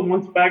couple of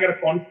months back at a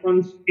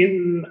conference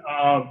in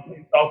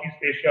Southeast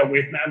Asia,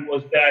 Vietnam,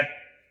 was that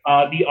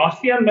the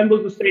ASEAN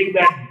members were saying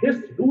that this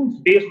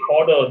rules-based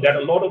order that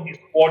a lot of these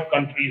Quad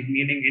countries,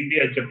 meaning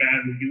India,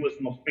 Japan, US,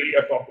 and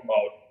Australia, talk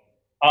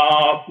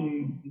about,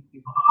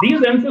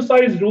 these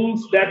emphasize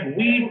rules that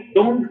we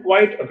don't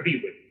quite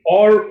agree with,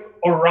 or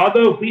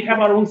rather, we have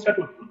our own set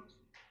of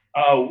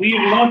rules. We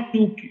are not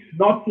too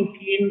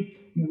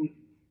keen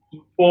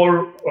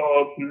for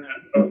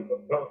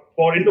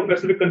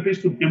Indo-Pacific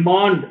countries to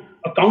demand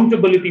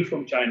accountability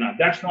from China.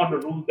 That's not a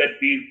rule that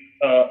we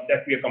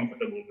are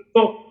comfortable with.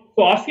 So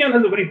ASEAN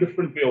has a very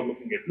different way of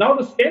looking at it. Now,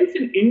 the sense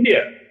in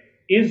India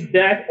is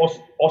that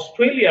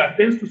Australia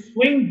tends to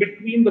swing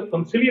between the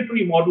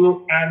conciliatory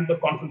model and the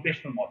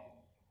confrontational model.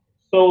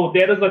 So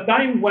there is a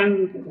time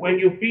when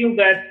you feel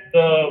that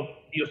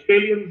the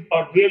Australians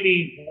are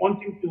really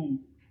wanting to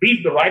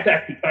read the right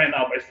act to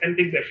China by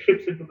sending their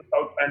ships into the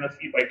South China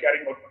Sea by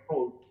carrying out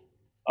patrols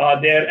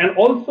there, and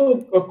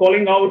also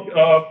calling out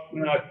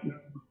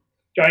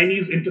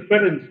Chinese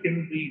interference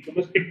in the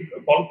domestic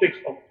politics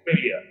of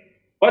Australia.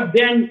 But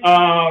then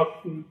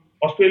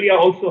Australia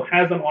also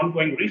has an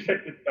ongoing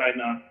reset with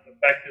China. The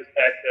fact is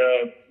that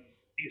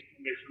these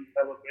two nations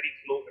have a very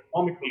close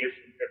economic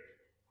relationship,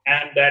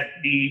 and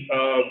that the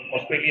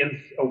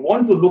Australians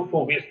want to look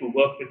for ways to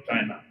work with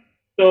China.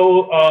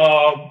 So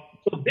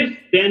this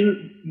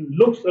then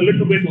looks a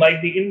little bit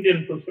like the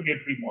Indian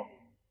conciliatory model.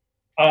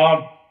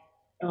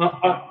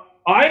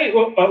 I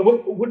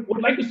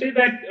would like to say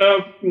that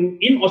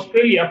in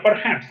Australia,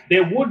 perhaps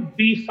there would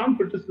be some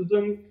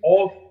criticism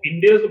of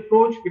India's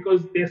approach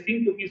because there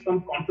seem to be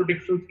some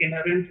contradictions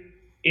inherent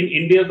in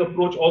India's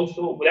approach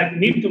also that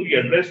need to be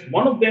addressed.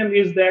 One of them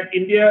is that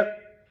India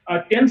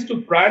tends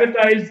to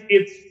prioritize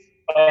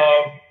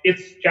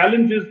its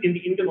challenges in the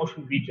Indian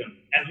Ocean region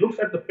and looks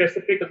at the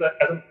Pacific as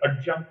an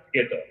adjunct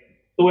theater.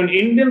 So when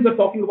Indians are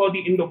talking about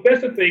the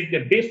Indo-Pacific, they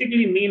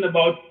basically mean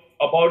about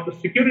the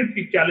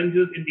security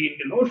challenges in the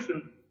Indian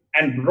Ocean,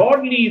 and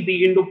broadly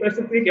the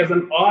Indo-Pacific as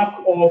an arc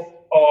of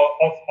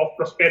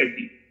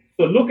prosperity.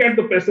 So look at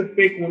the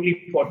Pacific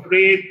only for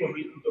trade, for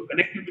reasons of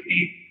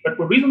connectivity, but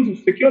for reasons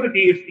of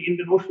security, it's the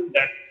Indian Ocean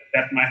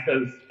that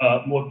matters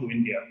more to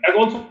India. And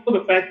also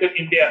the fact that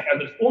India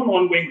has its own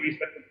ongoing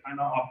respect to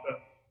China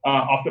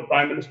after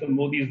Prime Minister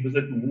Modi's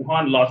visit to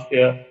Wuhan last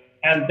year.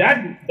 And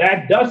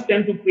that does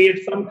tend to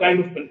create some kind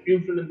of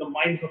confusion in the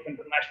minds of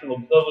international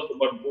observers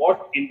about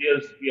what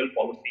India's real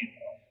policies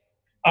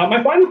are.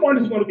 My final point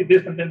is going to be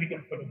this, and then we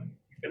can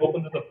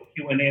open this up for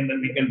Q&A, and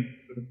then we can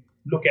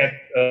look at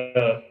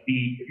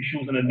the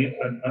issues in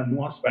a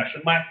nuanced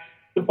fashion.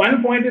 The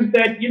final point is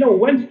that,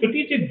 when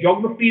strategic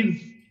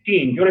geographies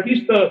change, or at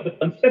least the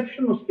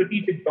conception of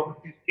strategic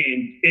geographies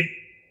change,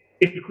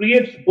 it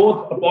creates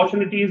both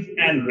opportunities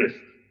and risks.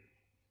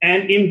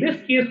 And in this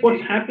case,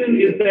 what's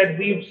happened is that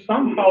we've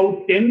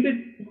somehow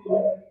tended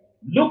to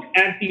look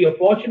at the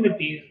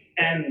opportunities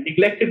and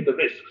neglected the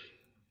risks.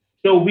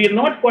 So we're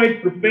not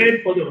quite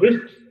prepared for the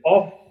risks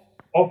of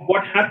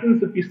what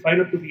happens if we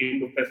sign up to the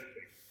Indo-Pacific.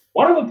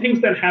 One of the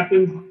things that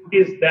happens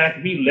is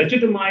that we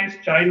legitimize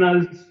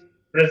China's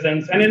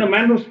presence, and in a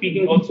manner of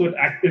speaking, also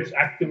its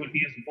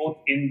activities both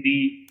in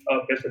the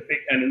Pacific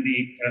and in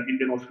the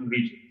Indian Ocean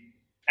region.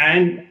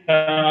 And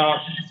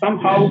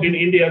somehow in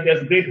India,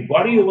 there's great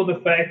worry over the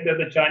fact that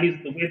the Chinese,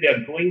 the way they are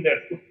growing their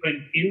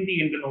footprint in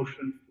the Indian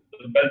Ocean,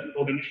 the Belt and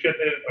Road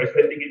Initiative, by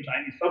sending in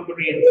Chinese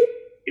submarines,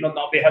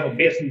 now they have a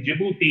base in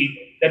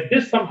Djibouti, that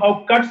this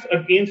somehow cuts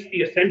against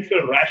the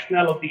essential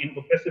rationale of the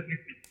Indo-Pacific,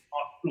 which is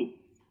not true.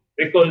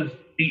 Because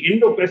the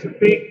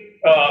Indo-Pacific,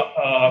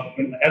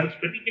 as a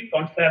strategic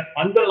concept,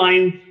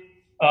 underlines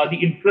the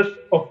interests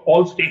of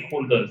all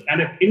stakeholders.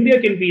 And if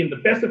India can be in the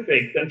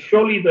Pacific, then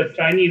surely the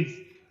Chinese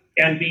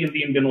can be in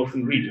the Indian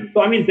Ocean region.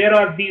 So, there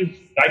are these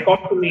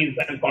dichotomies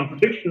and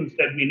contradictions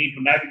that we need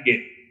to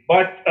navigate.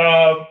 But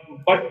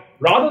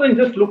rather than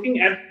just looking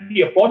at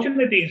the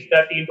opportunities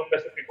that the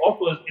Indo-Pacific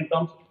offers in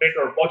terms of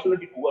greater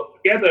opportunity to work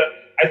together,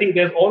 I think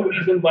there's all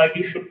reason why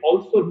we should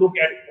also look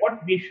at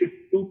what we should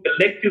do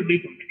collectively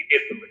to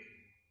mitigate the risk.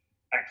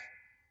 Thanks.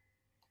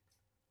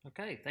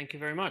 Okay, thank you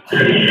very much.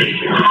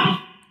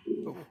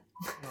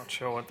 Not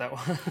sure what that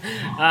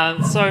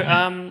was. So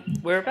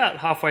we're about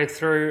halfway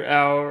through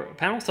our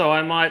panel, so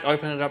I might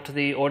open it up to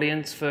the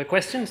audience for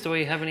questions. Do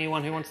we have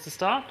anyone who wants to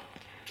start?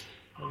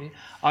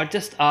 I'd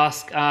just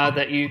ask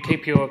that you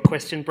keep your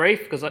question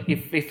brief, because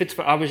if it's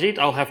for Abhijit,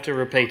 I'll have to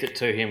repeat it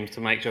to him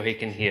to make sure he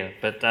can hear.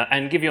 But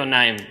and give your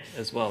name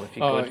as well, if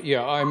you could.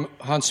 Yeah, I'm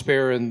Hans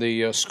Baer in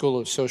the School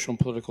of Social and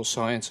Political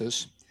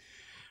Sciences.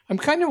 I'm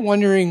kind of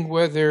wondering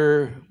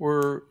whether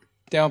we're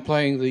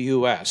downplaying the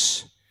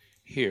U.S.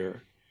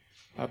 here,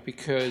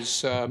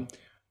 because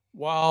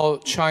while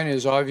China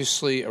is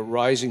obviously a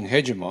rising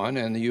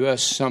hegemon, and the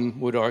U.S., some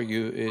would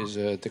argue, is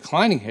a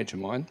declining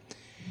hegemon,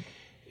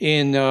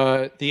 in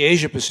the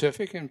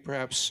Asia-Pacific and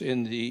perhaps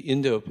in the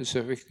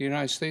Indo-Pacific, the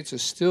United States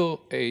is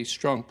still a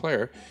strong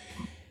player.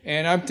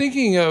 And I'm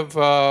thinking of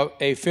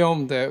a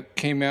film that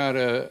came out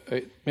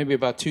maybe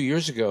about 2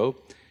 years ago,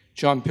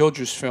 John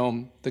Pilger's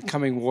film, The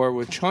Coming War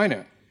with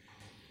China,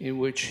 in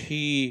which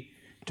he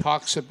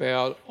talks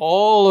about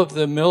all of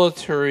the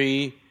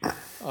military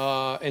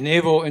and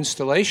naval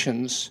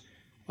installations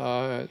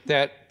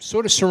that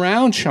sort of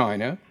surround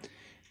China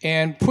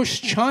and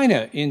push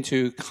China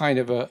into kind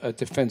of a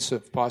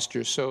defensive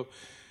posture. So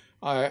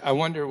I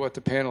wonder what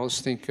the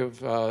panelists think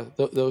of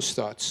those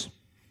thoughts.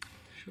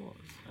 Sure.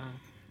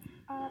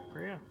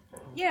 Priya?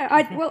 Yeah,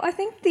 I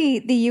think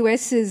the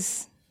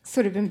US's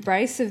sort of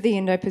embrace of the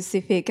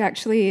Indo-Pacific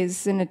actually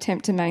is an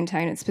attempt to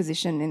maintain its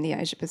position in the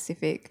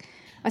Asia-Pacific.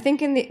 I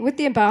think with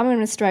the Obama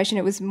administration,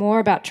 it was more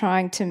about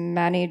trying to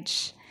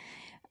manage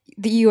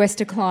the US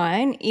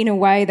decline in a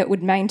way that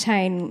would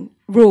maintain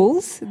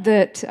rules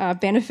that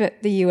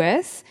benefit the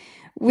US.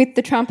 With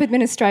the Trump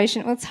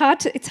administration, well, it's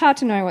hard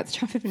to know what the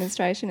Trump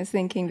administration is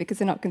thinking because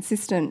they're not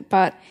consistent.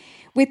 But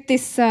with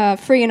this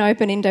free and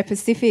open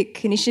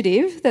Indo-Pacific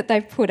initiative that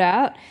they've put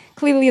out,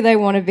 clearly they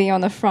want to be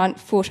on the front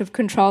foot of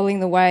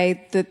controlling the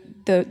way that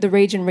the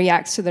region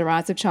reacts to the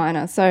rise of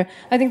China. So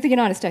I think the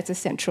United States is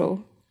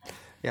central.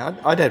 Yeah,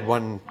 I'd add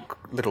one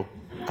little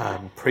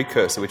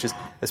precursor, which is,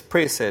 as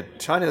Priya said,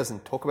 China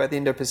doesn't talk about the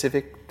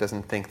Indo-Pacific,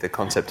 doesn't think the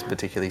concept is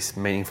particularly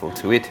meaningful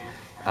to it,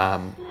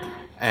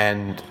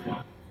 and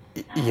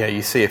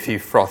you see a few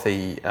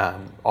frothy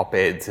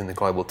op-eds in the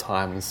Global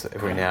Times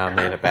every now and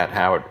then about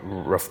how it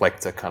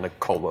reflects a kind of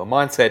Cold War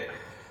mindset,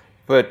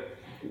 but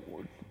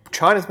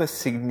China's most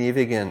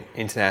significant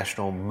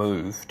international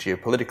move,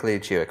 geopolitically,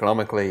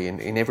 geoeconomically,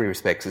 in every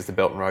respect, is the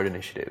Belt and Road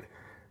Initiative.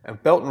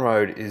 And Belt and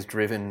Road is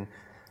driven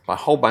by a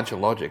whole bunch of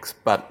logics,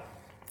 but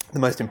the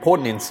most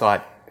important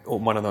insight, or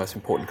one of the most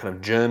important kind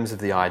of germs of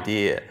the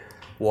idea,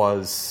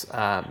 was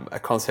a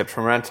concept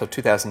from around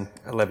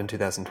 2011,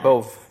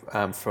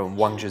 2012 from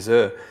Wang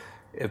Zhizhe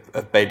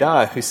of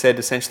Beidar, who said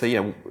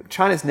essentially,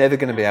 China's never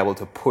going to be able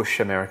to push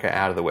America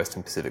out of the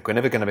Western Pacific. We're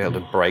never going to be able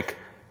to break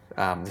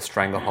the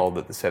stranglehold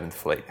that the Seventh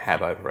Fleet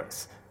have over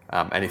us.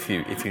 And if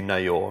you know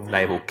your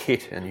naval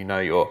kit and you know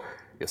your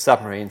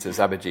submarines, as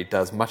Abhijit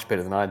does much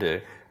better than I do,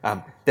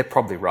 they're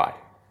probably right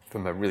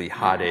from a really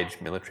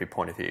hard-edged military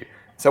point of view.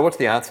 So what's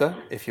the answer?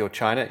 If you're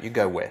China, you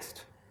go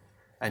west.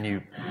 And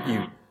you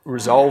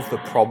resolve the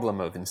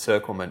problem of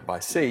encirclement by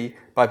sea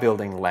by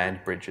building land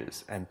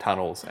bridges and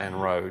tunnels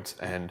and roads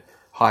and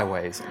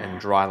highways and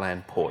dry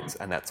land ports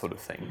and that sort of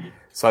thing.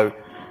 So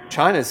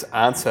China's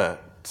answer,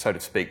 so to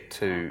speak,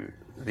 to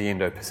the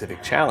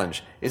Indo-Pacific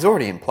challenge is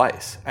already in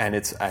place, and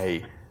it's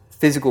a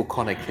physical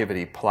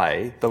connectivity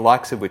play, the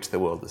likes of which the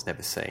world has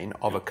never seen,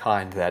 of a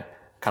kind that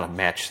kind of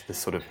match the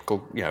sort of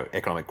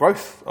economic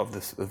growth of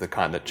the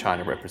kind that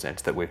China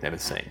represents that we've never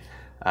seen.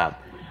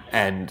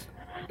 And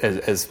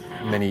as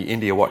many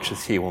India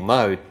watchers here will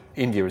know,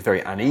 India is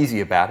very uneasy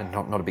about and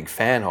not a big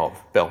fan of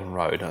Belt and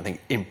Road, and I think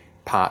in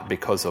part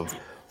because of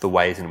the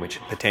ways in which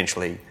it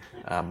potentially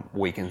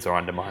weakens or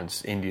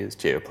undermines India's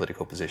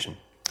geopolitical position.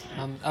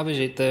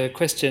 Abhijit, the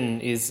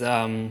question is,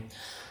 are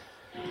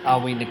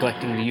we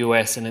neglecting the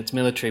US and its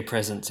military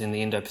presence in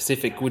the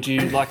Indo-Pacific? Would you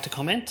like to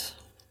comment?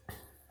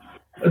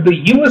 The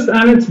US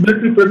and its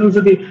military presence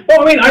I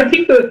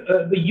think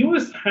the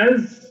US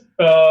has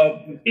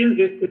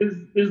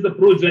is the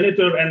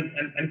progenitor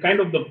and kind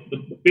of the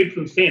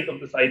patron saint of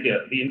this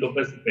idea, the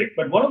Indo-Pacific.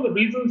 But one of the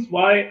reasons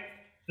why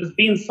there's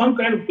been some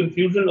kind of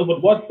confusion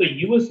about what the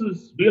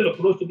US's real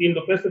approach to the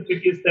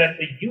Indo-Pacific is that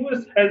the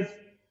US has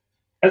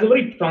a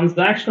very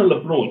transactional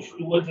approach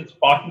towards its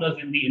partners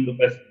in the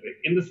Indo-Pacific,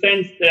 in the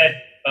sense that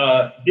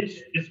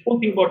this whole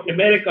thing about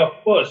America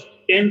first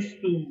tends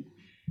to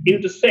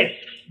intersect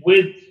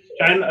with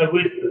China,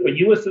 with the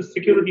US's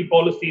security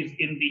policies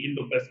in the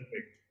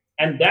Indo-Pacific.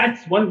 And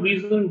that's one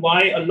reason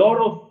why a lot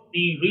of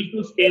the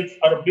regional states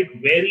are a bit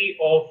wary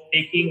of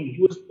taking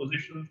US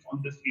positions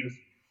on this issue.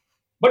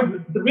 But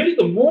really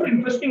the more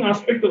interesting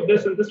aspect of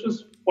this, and this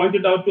was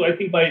pointed out to, I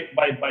think, by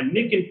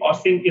Nick in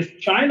passing, is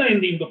China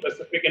in the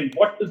Indo-Pacific and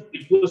what does the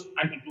US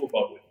plan to do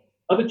about it.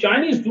 Now, the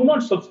Chinese do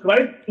not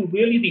subscribe to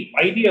really the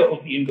idea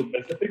of the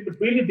Indo-Pacific, but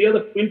really they are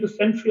the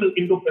quintessential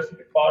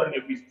Indo-Pacific power in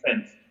every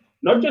sense.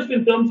 Not just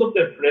in terms of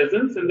their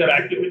presence and their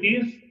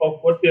activities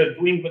of what they're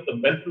doing with the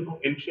Belt and Road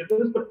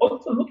initiatives, but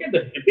also look at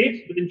the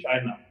debates within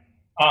China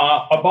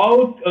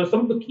about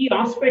some of the key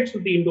aspects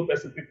of the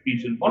Indo-Pacific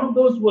region. One of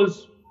those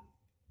was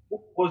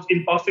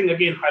in passing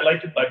again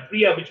highlighted by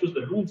Priya, which was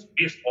the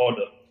rules-based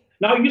order.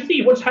 Now, you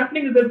see, what's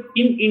happening is that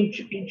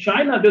in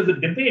China, there's a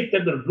debate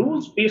that the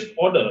rules-based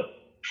order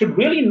should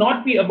really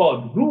not be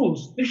about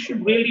rules. This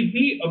should really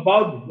be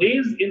about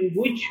ways in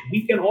which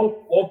we can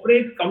all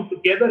cooperate, come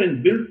together,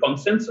 and build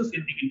consensus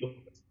in the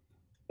Indo-Pacific.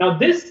 Now,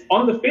 this,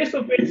 on the face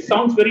of it,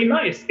 sounds very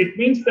nice. It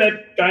means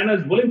that China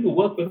is willing to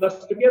work with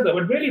us together.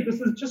 But really,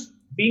 this is just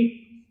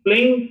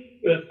playing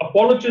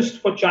apologist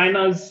for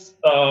China's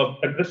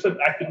aggressive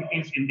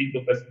activities in the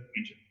Indo-Pacific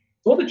region.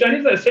 So what the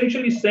Chinese are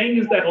essentially saying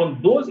is that on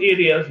those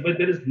areas where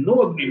there is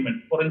no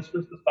agreement, for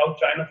instance, the South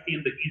China Sea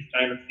and the East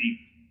China Sea,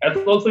 as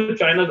also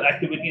China's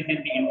activities in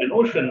the Indian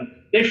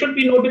Ocean, there should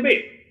be no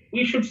debate.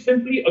 We should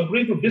simply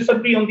agree to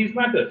disagree on these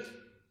matters.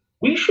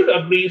 We should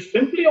agree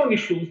simply on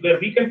issues where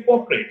we can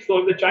cooperate. So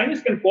if the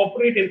Chinese can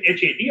cooperate in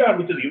HADR,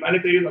 which is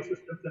humanitarian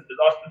assistance and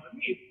disaster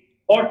relief,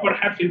 or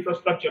perhaps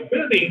infrastructure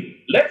building,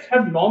 let's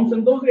have norms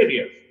in those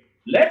areas.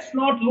 Let's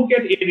not look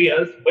at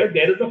areas where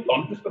there is a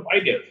contest of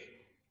ideas.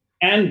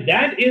 And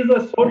that is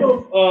a sort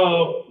of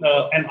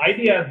an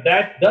idea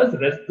that does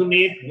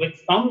resonate with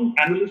some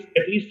analysts,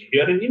 at least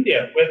here in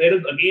India, where there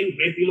is, again, a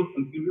great deal of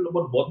confusion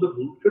about what the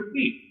rules should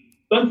be.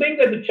 So I'm saying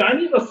that the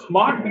Chinese are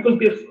smart because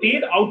they've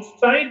stayed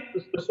outside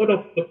the sort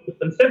of the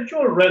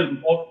conceptual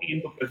realm of the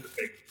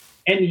Indo-Pacific.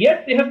 And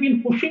yet they have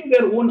been pushing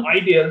their own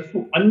ideas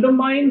to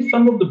undermine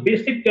some of the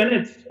basic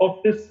tenets of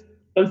this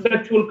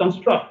conceptual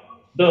construct.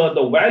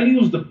 The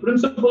values, the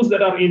principles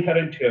that are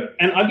inherent here.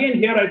 And again,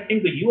 here I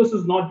think the US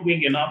is not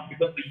doing enough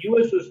because the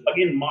US is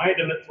again mired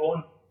in its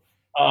own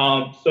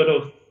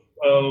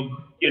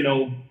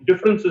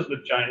differences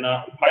with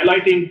China,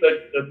 highlighting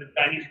the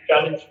Chinese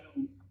challenge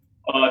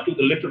to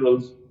the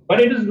littorals.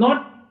 But it is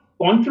not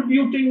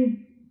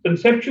contributing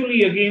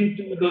conceptually again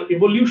to the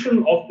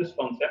evolution of this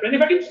concept. And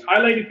if I can just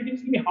highlight, if you can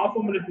give me half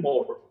a minute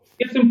more,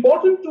 it's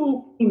important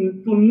to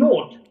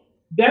note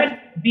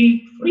that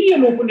the free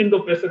and open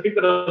Indo-Pacific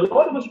that a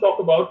lot of us talk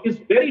about is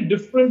very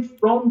different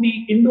from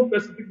the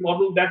Indo-Pacific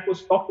model that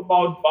was talked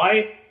about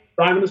by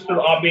Prime Minister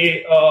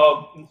Abe,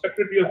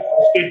 Secretary of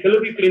State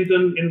Hillary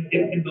Clinton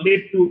in the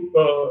late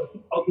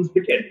 2000s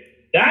decade.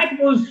 That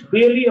was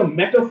really a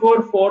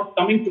metaphor for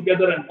coming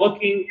together and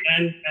working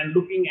and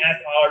looking at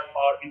our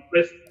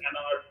interests and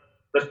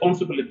our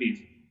responsibilities.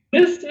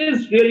 This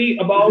is really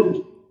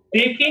about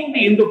taking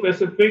the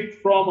Indo-Pacific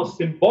from a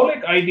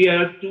symbolic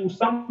idea to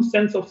some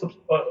sense of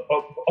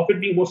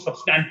it being more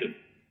substantive.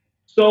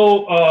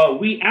 So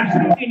we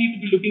absolutely need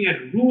to be looking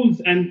at rules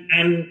and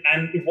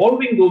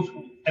evolving those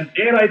rules. And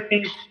there, I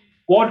think,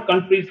 what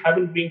countries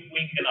haven't been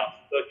doing enough.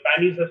 The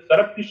Chinese have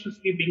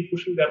surreptitiously been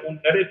pushing their own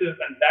narrative,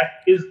 and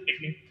that is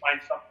beginning to find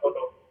some sort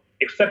of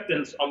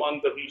acceptance among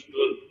the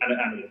regional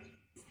analysts.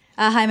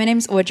 Hi, my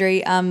name's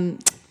Audrey.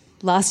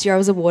 Last year I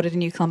was awarded a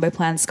New Colombo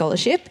Plan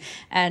scholarship,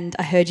 and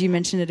I heard you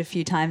mention it a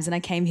few times, and I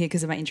came here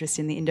because of my interest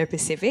in the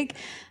Indo-Pacific.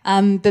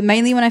 But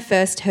mainly when I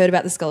first heard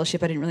about the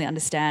scholarship, I didn't really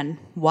understand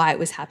why it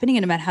was happening,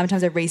 and no matter how many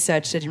times I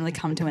researched, I didn't really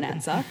come to an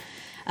answer.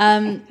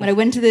 When I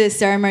went to the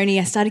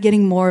ceremony, I started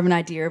getting more of an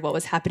idea of what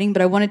was happening,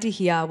 but I wanted to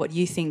hear what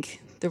you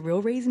think the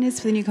real reason is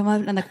for the New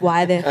Colombo and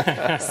why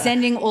they're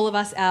sending all of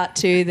us out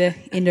to the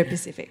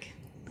Indo-Pacific.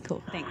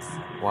 Cool, thanks.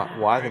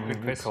 Why the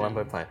New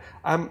Colombo Plan?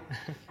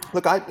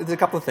 Look, there's a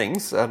couple of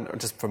things,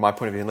 just from my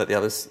point of view, and let the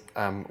others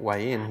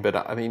weigh in.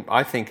 But I mean,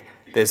 I think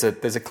there's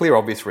a clear,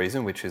 obvious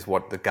reason, which is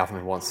what the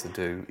government wants to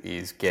do,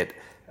 is get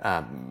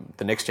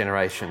the next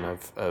generation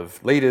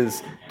of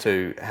leaders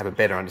to have a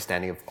better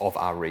understanding of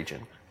our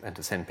region and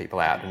to send people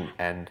out.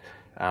 And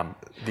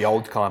the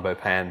old Colombo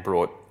Plan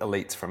brought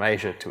elites from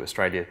Asia to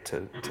Australia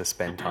to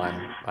spend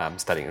time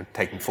studying and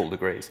taking full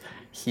degrees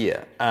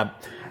here.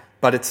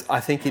 But I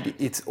think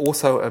it's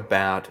also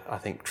about,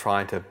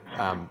 trying to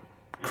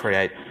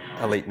create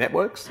elite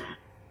networks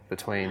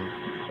between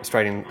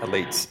Australian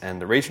elites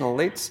and the regional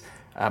elites.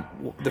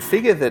 The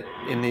figure that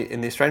in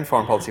the Australian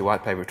Foreign Policy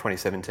White Paper of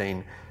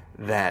 2017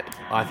 that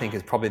I think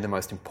is probably the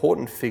most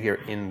important figure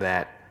in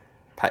that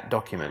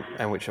document,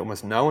 and which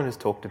almost no one has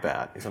talked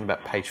about, is on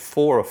about page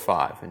 4 or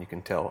 5, and you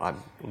can tell I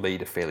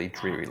lead a fairly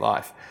dreary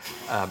life,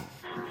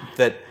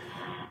 that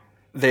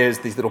there's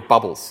these little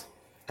bubbles,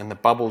 and the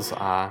bubbles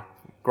are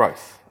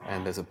growth,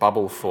 and there's a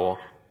bubble for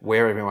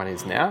where everyone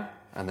is now,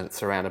 and then it's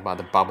surrounded by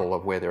the bubble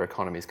of where their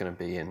economy is going to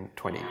be in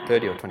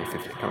 2030 or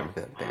 2050, coming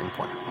to the end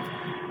point.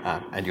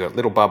 And you've got a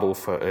little bubble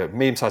for a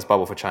medium-sized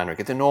bubble for China. It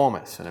gets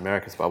enormous, and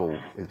America's bubble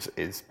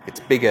is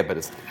bigger, but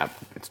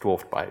it's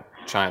dwarfed by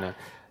China,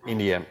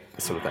 India,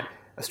 this sort of thing.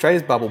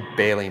 Australia's bubble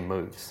barely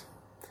moves,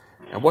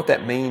 and what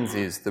that means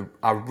is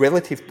our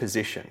relative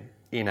position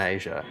in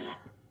Asia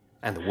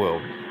and the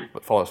world,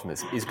 what follows from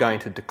this, is going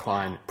to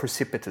decline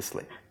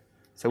precipitously.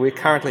 So we're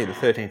currently the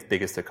 13th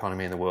biggest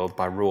economy in the world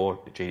by raw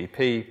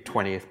GDP,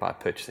 20th by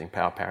purchasing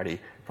power parity,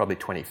 probably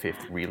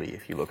 25th really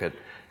if you look at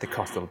the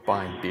cost of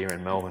buying beer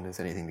in Melbourne as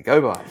anything to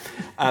go by.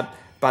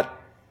 But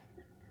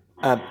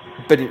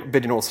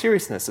in all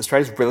seriousness,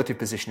 Australia's relative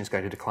position is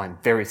going to decline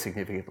very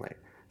significantly.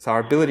 So our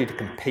ability to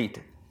compete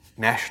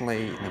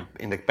nationally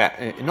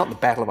not the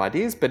battle of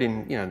ideas, but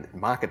in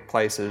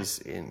marketplaces,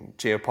 in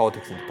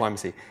geopolitics and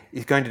diplomacy,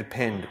 is going to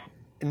depend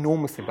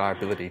enormously by our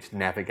ability to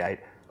navigate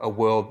a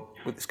world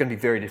that's going to be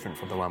very different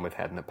from the one we've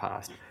had in the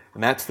past.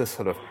 And that's the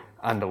sort of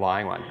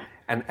underlying one.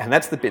 And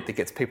that's the bit that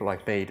gets people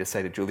like me to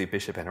say to Julia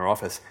Bishop and her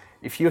office,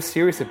 if you're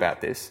serious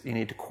about this, you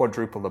need to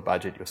quadruple the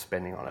budget you're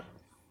spending on it.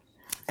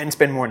 And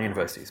spend more on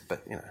universities.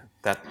 But,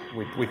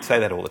 we'd say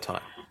that all the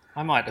time.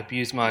 I might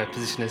abuse my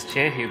position as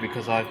chair here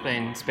because I've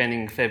been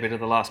spending a fair bit of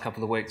the last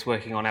couple of weeks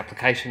working on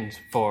applications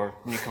for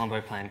New Colombo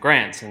Plan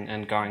grants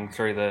and going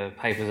through the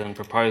papers and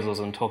proposals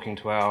and talking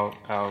to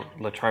our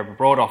La Trobe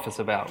Abroad office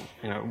about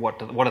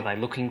what are they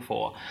looking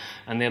for,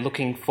 and they're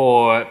looking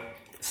for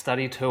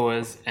study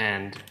tours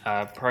and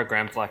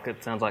programs like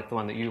it sounds like the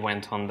one that you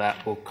went on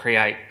that will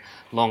create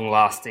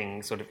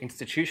long-lasting sort of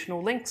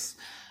institutional links,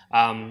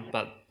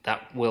 but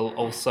that will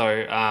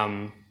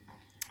also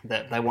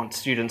that they want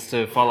students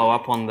to follow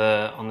up on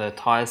the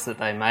ties that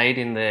they made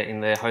in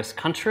their host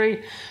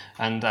country,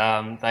 and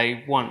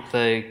I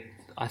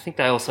think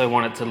they also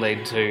want it to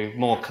lead to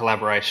more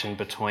collaboration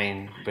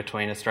between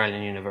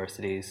Australian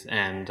universities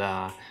and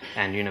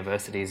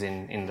universities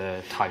in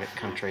the target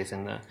countries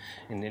in the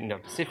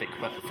Indo-Pacific.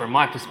 But from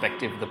my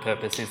perspective, the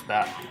purpose is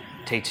that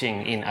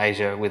teaching in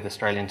Asia with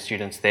Australian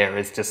students there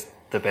is just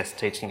the best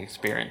teaching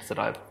experience that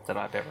I've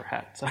ever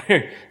had. So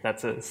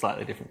that's a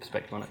slightly different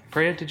perspective on it.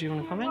 Priya, did you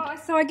want to comment?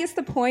 So I guess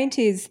the point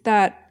is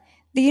that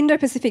the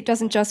Indo-Pacific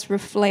doesn't just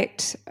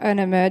reflect an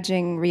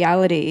emerging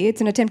reality,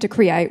 it's an attempt to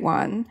create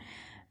one.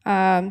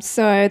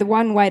 So the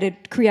one way to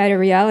create a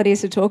reality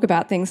is to talk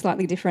about things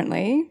slightly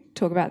differently,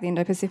 talk about the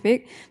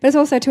Indo-Pacific, but it's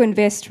also to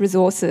invest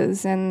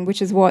resources, and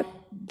which is what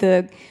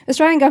the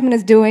Australian government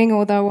is doing,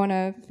 although on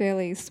a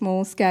fairly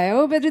small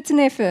scale, but it's an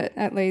effort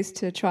at least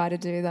to try to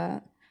do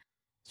that.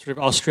 Sort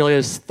of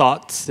Australia's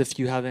thoughts, if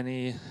you have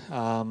any,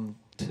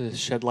 to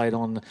shed light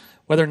on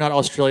whether or not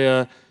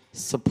Australia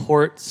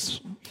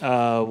supports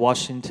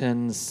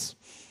Washington's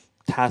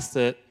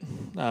tacit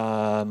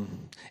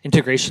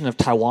integration of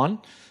Taiwan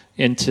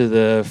into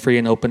the free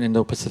and open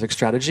Indo-Pacific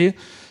strategy,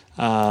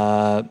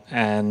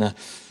 and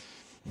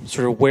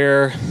sort of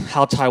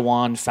how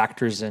Taiwan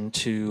factors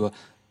into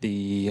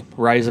the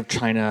rise of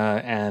China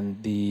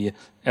and the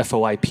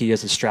FOIP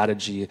as a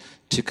strategy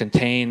to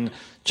contain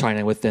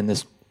China within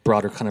this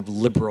broader kind of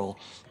liberal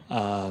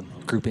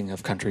grouping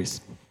of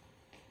countries.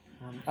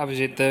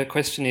 Abhijit, the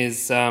question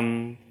is,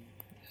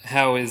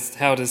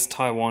 how does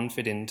Taiwan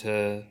fit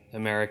into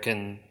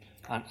American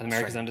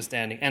America's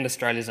understanding and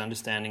Australia's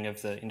understanding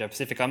of the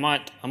Indo-Pacific. I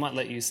might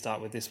let you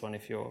start with this one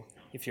if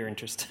you're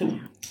interested.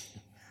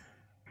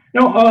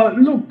 Now,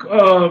 look,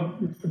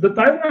 the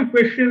Taiwan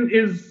question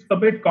is a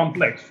bit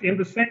complex in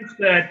the sense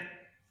that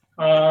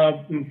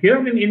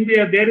here in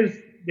India there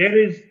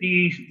is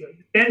the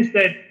sense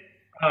that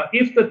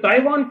if the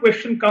Taiwan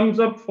question comes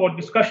up for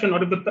discussion,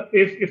 or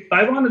if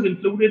Taiwan is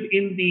included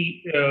in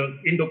the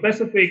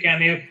Indo-Pacific,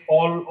 and if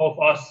all of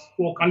us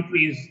 4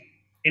 countries,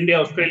 India,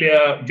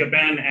 Australia,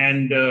 Japan,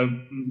 and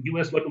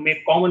US, were to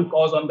make common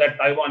cause on that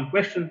Taiwan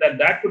question,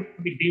 that could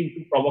be deemed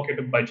too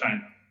provocative by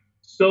China.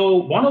 So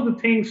one of the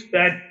things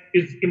that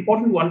is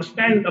important to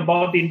understand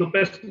about the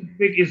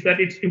Indo-Pacific is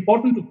that it's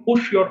important to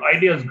push your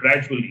ideas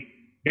gradually,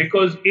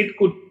 because it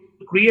could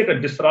create a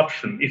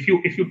disruption. If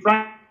you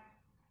try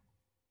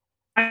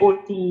to go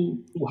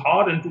too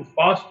hard and too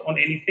fast on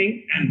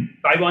anything, and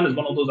Taiwan is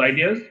one of those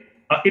ideas,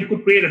 it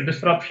could create a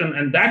disruption,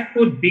 and that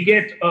could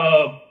beget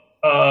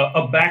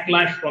a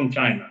backlash from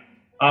China.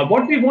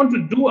 What we want to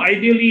do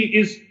ideally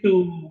is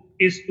to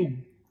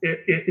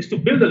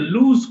build a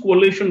loose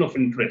coalition of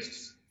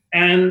interests,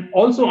 and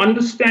also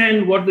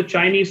understand what the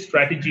Chinese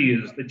strategy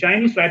is. The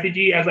Chinese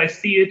strategy, as I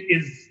see it,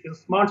 is a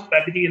smart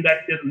strategy in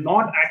that they're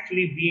not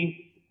actually being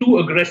too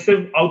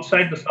aggressive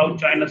outside the South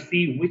China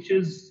Sea, which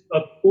is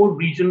a core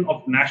region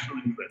of national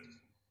interest.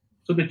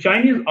 So the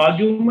Chinese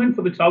argument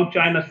for the South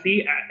China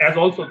Sea, as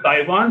also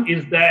Taiwan,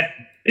 is that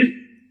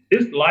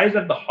this lies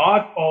at the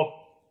heart of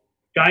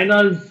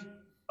China's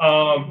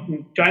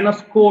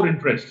core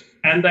interests,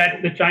 and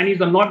that the Chinese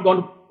are not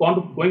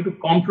going to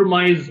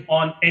compromise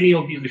on any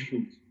of these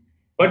issues.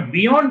 But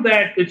beyond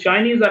that, the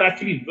Chinese are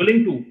actually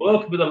willing to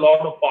work with a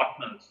lot of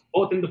partners,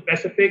 both in the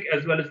Pacific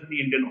as well as in the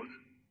Indian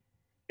Ocean.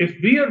 If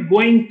we are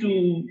going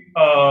to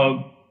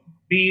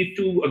be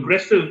too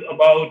aggressive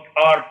about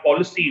our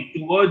policy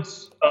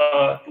towards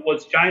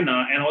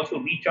China, and also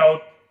reach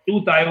out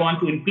to Taiwan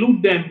to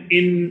include them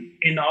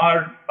in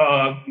our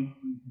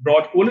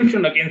broad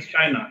coalition against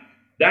China,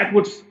 that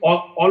would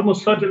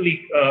almost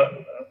certainly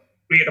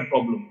create a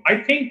problem. I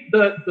think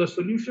the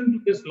solution to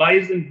this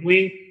lies in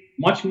doing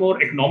much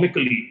more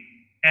economically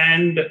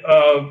and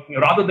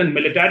rather than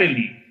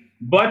militarily,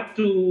 but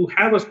to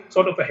have a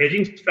sort of a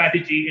hedging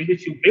strategy in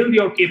which you build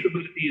your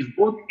capabilities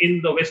both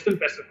in the Western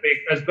Pacific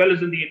as well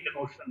as in the Indian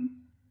Ocean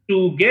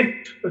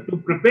to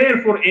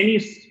prepare for any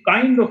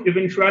kind of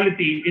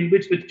eventuality in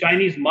which the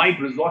Chinese might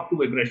resort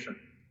to aggression,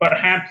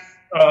 perhaps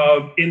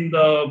in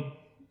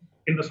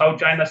the South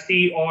China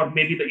Sea or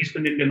maybe the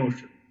Eastern Indian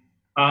Ocean,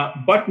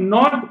 but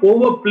not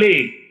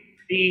overplay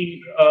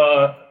the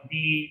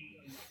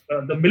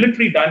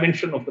military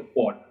dimension of the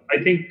Quad.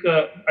 I think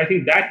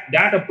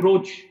that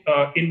approach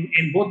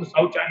in both the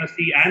South China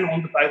Sea and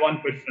on the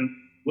Taiwan question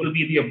will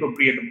be the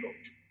appropriate approach.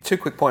 2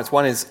 quick points.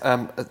 One is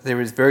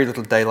there is very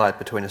little daylight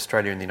between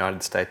Australia and the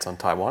United States on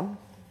Taiwan.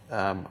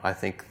 I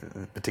think,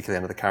 particularly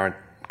under the current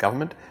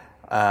government,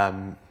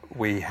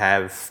 we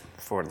have,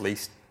 for at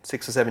least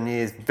 6 or 7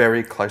 years,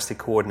 very closely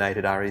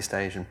coordinated our East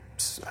Asian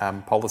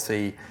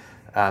policy.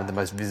 The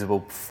most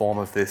visible form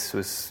of this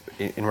was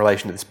in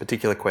relation to this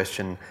particular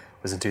question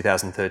was in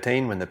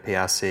 2013 when the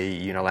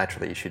PRC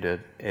unilaterally issued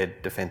a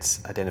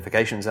defence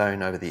identification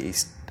zone over the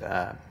East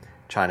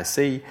China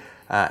Sea,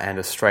 and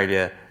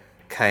Australia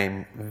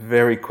came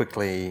very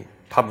quickly,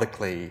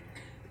 publicly,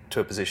 to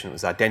a position that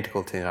was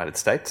identical to the United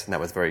States, and that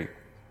was very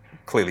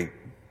clearly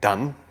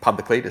done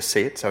publicly to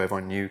see it, so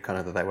everyone knew kind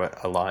of that they were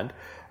aligned.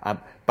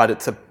 But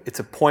it's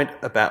a point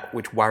about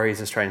which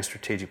worries Australian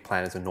strategic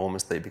planners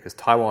enormously, because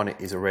Taiwan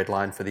is a red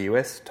line for the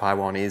US.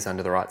 Taiwan is,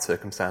 under the right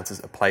circumstances,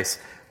 a place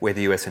where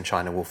the US and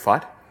China will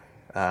fight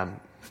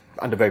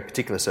under very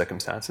particular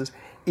circumstances.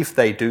 If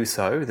they do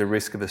so, the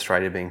risk of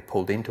Australia being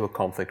pulled into a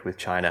conflict with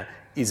China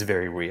is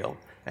very real,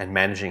 and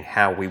managing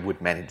how we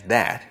would manage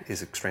that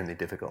is extremely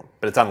difficult.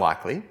 But it's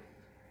unlikely,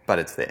 but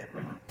it's there.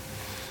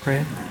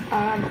 Priya?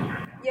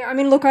 Yeah, I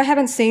mean, look, I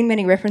haven't seen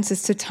many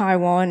references to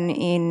Taiwan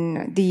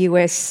in the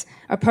US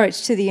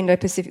approach to the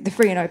Indo-Pacific, the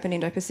free and open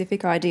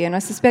Indo-Pacific idea, and I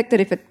suspect that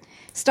if it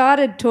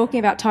started talking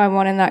about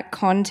Taiwan in that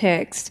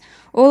context,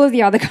 all of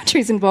the other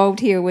countries involved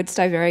here would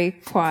stay very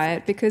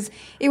quiet, because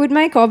it would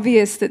make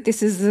obvious that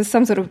this is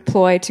some sort of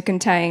ploy to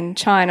contain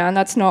China, and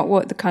that's not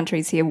what the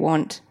countries here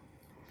want.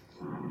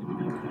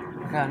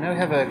 Now we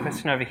have a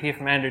question over here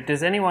from Andrew.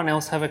 Does anyone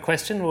else have a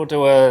question? We'll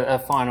do a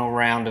final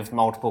round of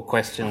multiple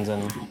questions,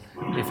 and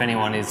if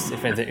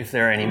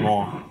there are any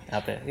more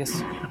out there.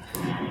 Yes.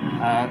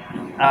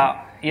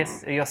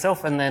 Yes,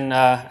 yourself, and then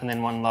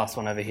one last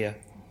one over here.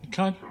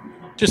 Can I,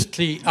 just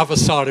the other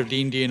side of the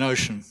Indian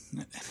Ocean,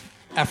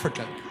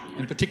 Africa,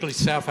 and particularly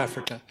South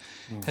Africa,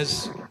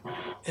 has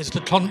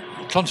the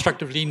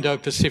construct of the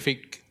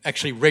Indo-Pacific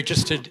actually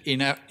registered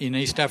in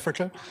East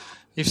Africa?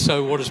 If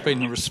so, what has been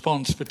the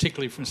response,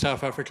 particularly from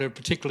South Africa,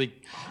 particularly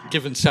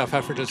given South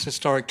Africa's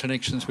historic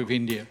connections with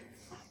India?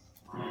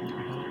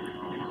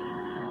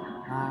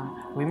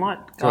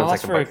 I'll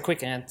ask for a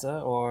quick answer,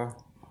 or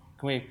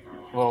can we?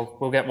 Well,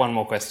 we'll get one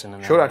more question.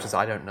 And Short answer is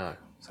I don't know.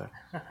 So.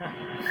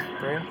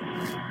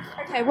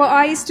 Okay, well,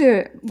 I used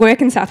to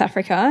work in South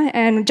Africa,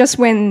 and just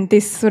when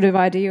this sort of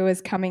idea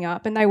was coming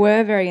up, and they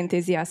were very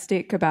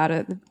enthusiastic about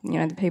it,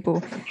 the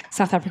people,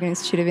 South African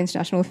Institute of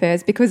International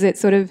Affairs, because it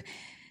sort of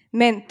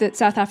meant that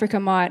South Africa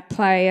might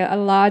play a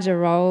larger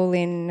role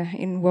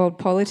in world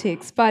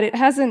politics. But it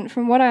hasn't,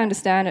 from what I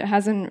understand, it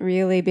hasn't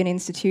really been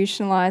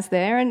institutionalised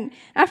there, and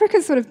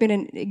Africa's sort of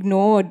been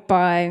ignored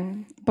by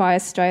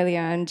Australia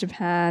and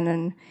Japan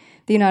and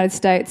the United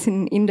States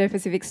in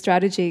Indo-Pacific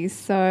strategies.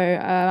 So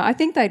I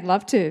think they'd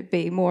love to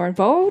be more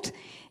involved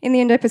in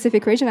the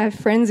Indo-Pacific region. I have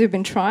friends who've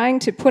been trying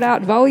to put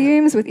out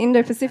volumes with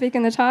Indo-Pacific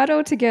in the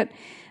title to get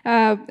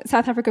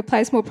South Africa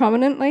placed more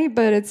prominently,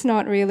 but it's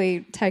not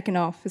really taken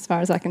off as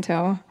far as I can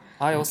tell.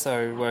 I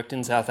also worked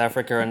in South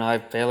Africa and I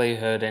barely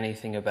heard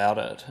anything about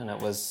it, and it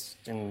was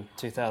in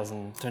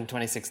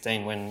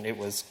 2016 when it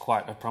was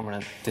quite a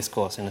prominent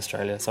discourse in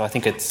Australia, so I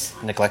think it's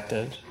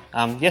neglected.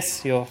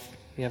 Yes, you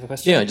have a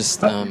question? Yeah,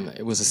 just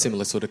it was a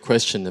similar sort of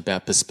question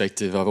about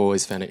perspective. I've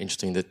always found it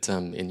interesting that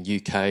in the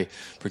UK,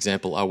 for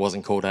example, I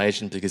wasn't called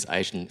Asian because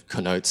Asian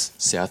connotes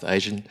South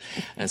Asian,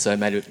 and so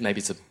maybe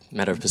it's a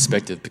matter of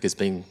perspective, because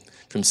being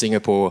from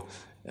Singapore,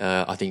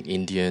 I think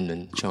Indian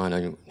and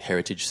China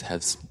heritage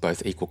has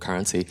both equal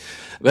currency.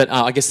 But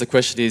I guess the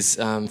question is,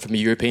 from a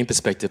European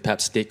perspective,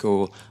 perhaps Dick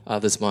or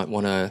others might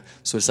want to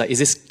sort of say, is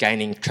this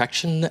gaining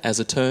traction as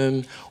a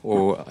term,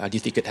 or do you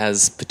think it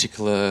has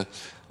particular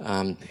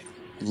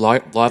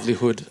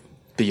livelihood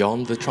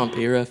beyond the Trump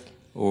era,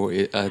 or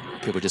are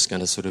people just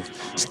going to sort of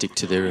stick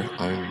to their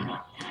own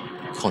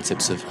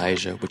concepts of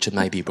Asia, which are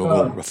maybe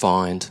more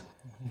refined?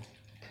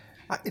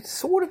 It's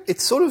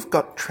sort of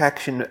got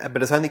traction,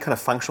 but it's only kind of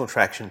functional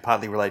traction,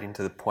 partly relating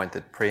to the point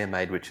that Priya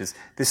made, which is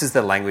this is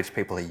the language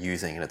people are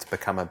using, and it's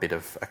become a bit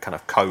of a kind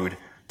of code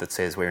that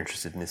says we're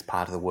interested in this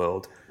part of the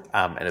world.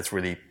 And it's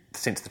really,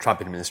 since the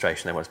Trump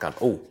administration, everyone's gone,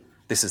 oh,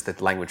 this is the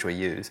language we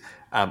use.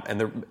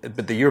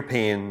 But the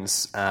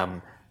Europeans,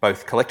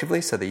 both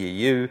collectively, so the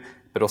EU,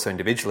 but also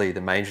individually,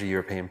 the major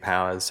European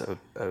powers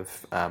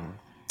of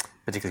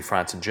particularly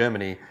France and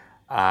Germany,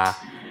 are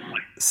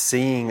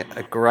seeing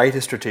a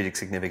greater strategic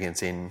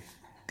significance in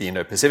the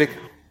Indo-Pacific,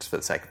 just for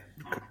the sake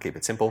of keep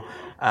it simple,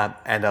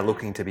 and are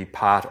looking to be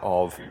part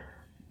of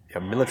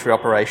military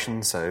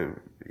operations, so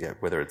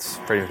whether it's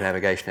freedom of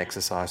navigation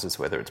exercises,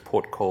 whether it's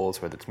port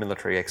calls, whether it's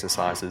military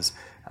exercises,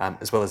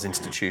 as well as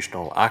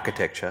institutional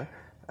architecture.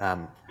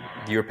 The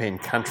European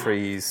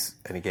countries,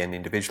 and again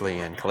individually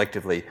and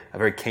collectively, are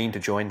very keen to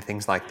join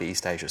things like the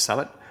East Asia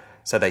Summit,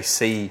 so they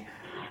see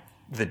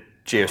the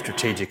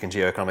geostrategic and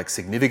geoeconomic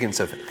significance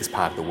of this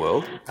part of the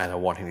world and are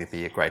wanting to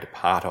be a greater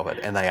part of it,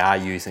 and they are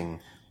using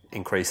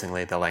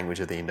increasingly the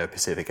language of the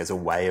Indo-Pacific as a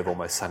way of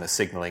almost kind of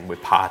signalling we're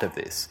part of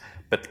this.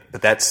 But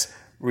that's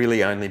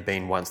really only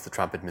been once the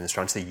Trump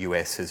administration, once the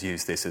US has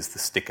used this as the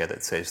sticker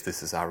that says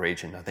this is our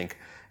region. I think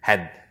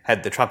had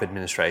the Trump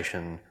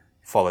administration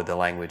followed the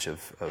language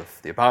of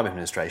the Obama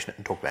administration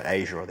and talked about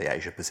Asia or the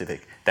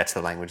Asia-Pacific, that's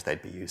the language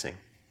they'd be using.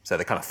 So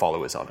they're kind of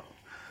followers on it.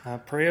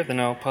 Priya, then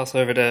I'll pass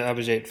over to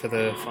Abhijit for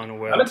the final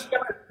word. Alex, can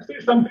I say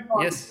something?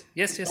 Yes,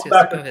 go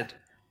ahead.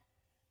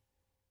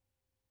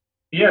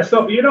 Yeah,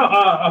 so,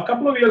 a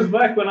couple of years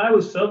back when I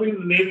was serving in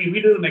the Navy,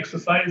 we did an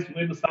exercise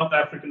with the South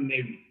African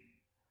Navy.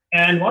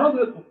 And one of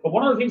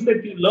the things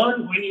that you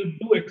learn when you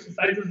do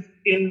exercises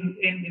in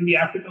the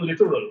African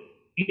littoral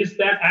is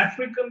that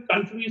African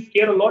countries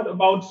care a lot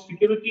about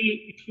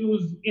security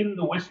issues in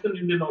the Western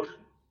Indian Ocean.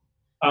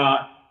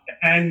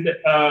 And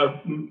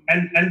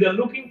they're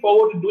looking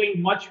forward to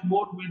doing much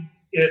more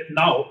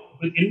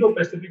with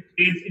Indo-Pacific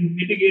states in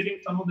mitigating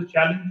some of the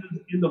challenges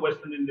in the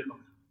Western Indian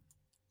Ocean.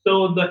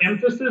 So the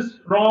emphasis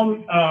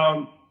from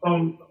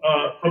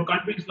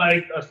countries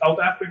like South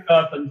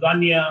Africa,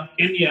 Tanzania,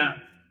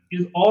 Kenya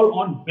is all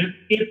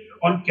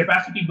on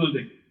capacity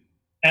building.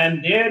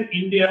 And there,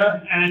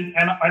 India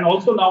and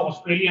also now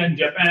Australia and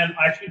Japan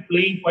are actually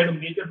playing quite a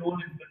major role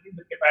in building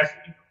the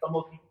capacity for some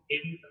of these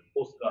navies and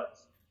coast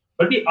guards.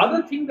 But the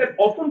other thing that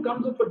often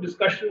comes up for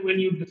discussion when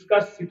you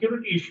discuss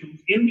security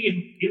issues in the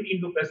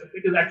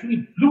Indo-Pacific is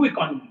actually blue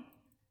economy.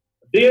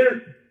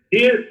 They're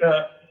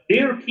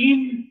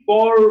keen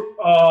for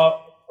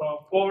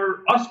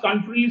us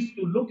countries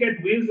to look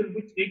at ways in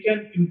which they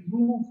can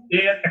improve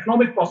their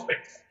economic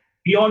prospects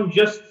beyond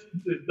just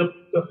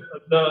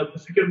the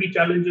security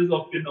challenges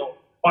of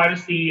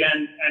piracy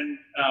and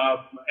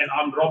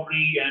armed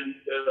robbery and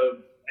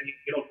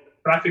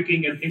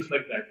trafficking and things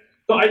like that.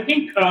 So I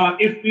think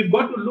if we've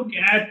got to look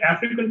at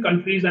African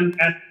countries and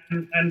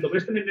the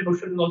Western Indian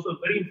Ocean is also a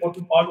very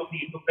important part of the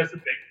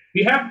Indo-Pacific,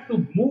 we have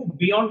to move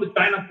beyond the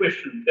China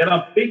question. There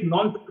are big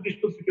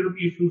non-traditional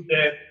security issues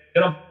there.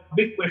 There are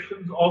big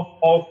questions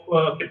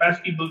of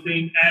capacity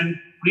building and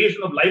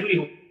creation of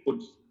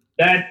livelihoods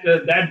that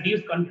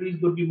these countries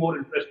would be more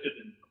interested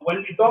in. When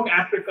we talk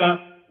Africa,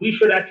 we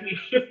should actually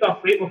shift our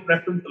frame of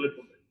reference a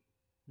little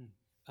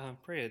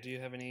bit. Priya, do you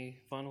have any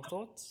final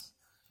thoughts?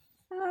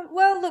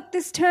 Well, look,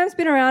 this term's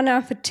been around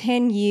now for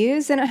 10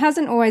 years and it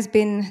hasn't always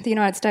been the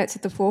United States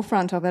at the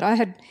forefront of it. I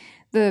had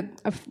the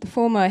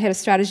former head of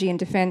strategy and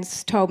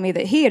defence told me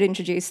that he had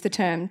introduced the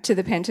term to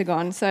the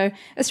Pentagon. So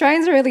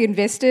Australians are really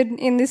invested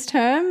in this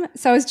term.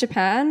 So is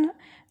Japan.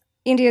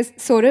 India,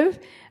 sort of.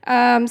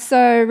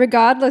 So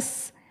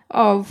regardless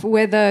of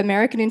whether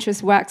American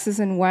interest waxes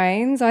and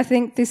wanes, I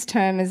think this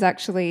term is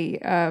actually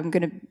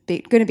going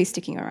to be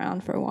sticking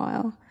around for a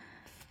while.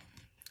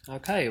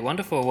 Okay,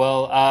 wonderful.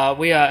 Well,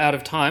 we are out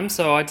of time,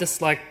 so I'd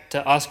just like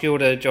to ask you all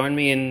to join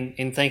me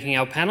in thanking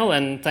our panel,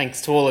 and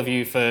thanks to all of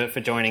you for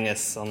joining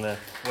us on the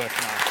work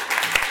night.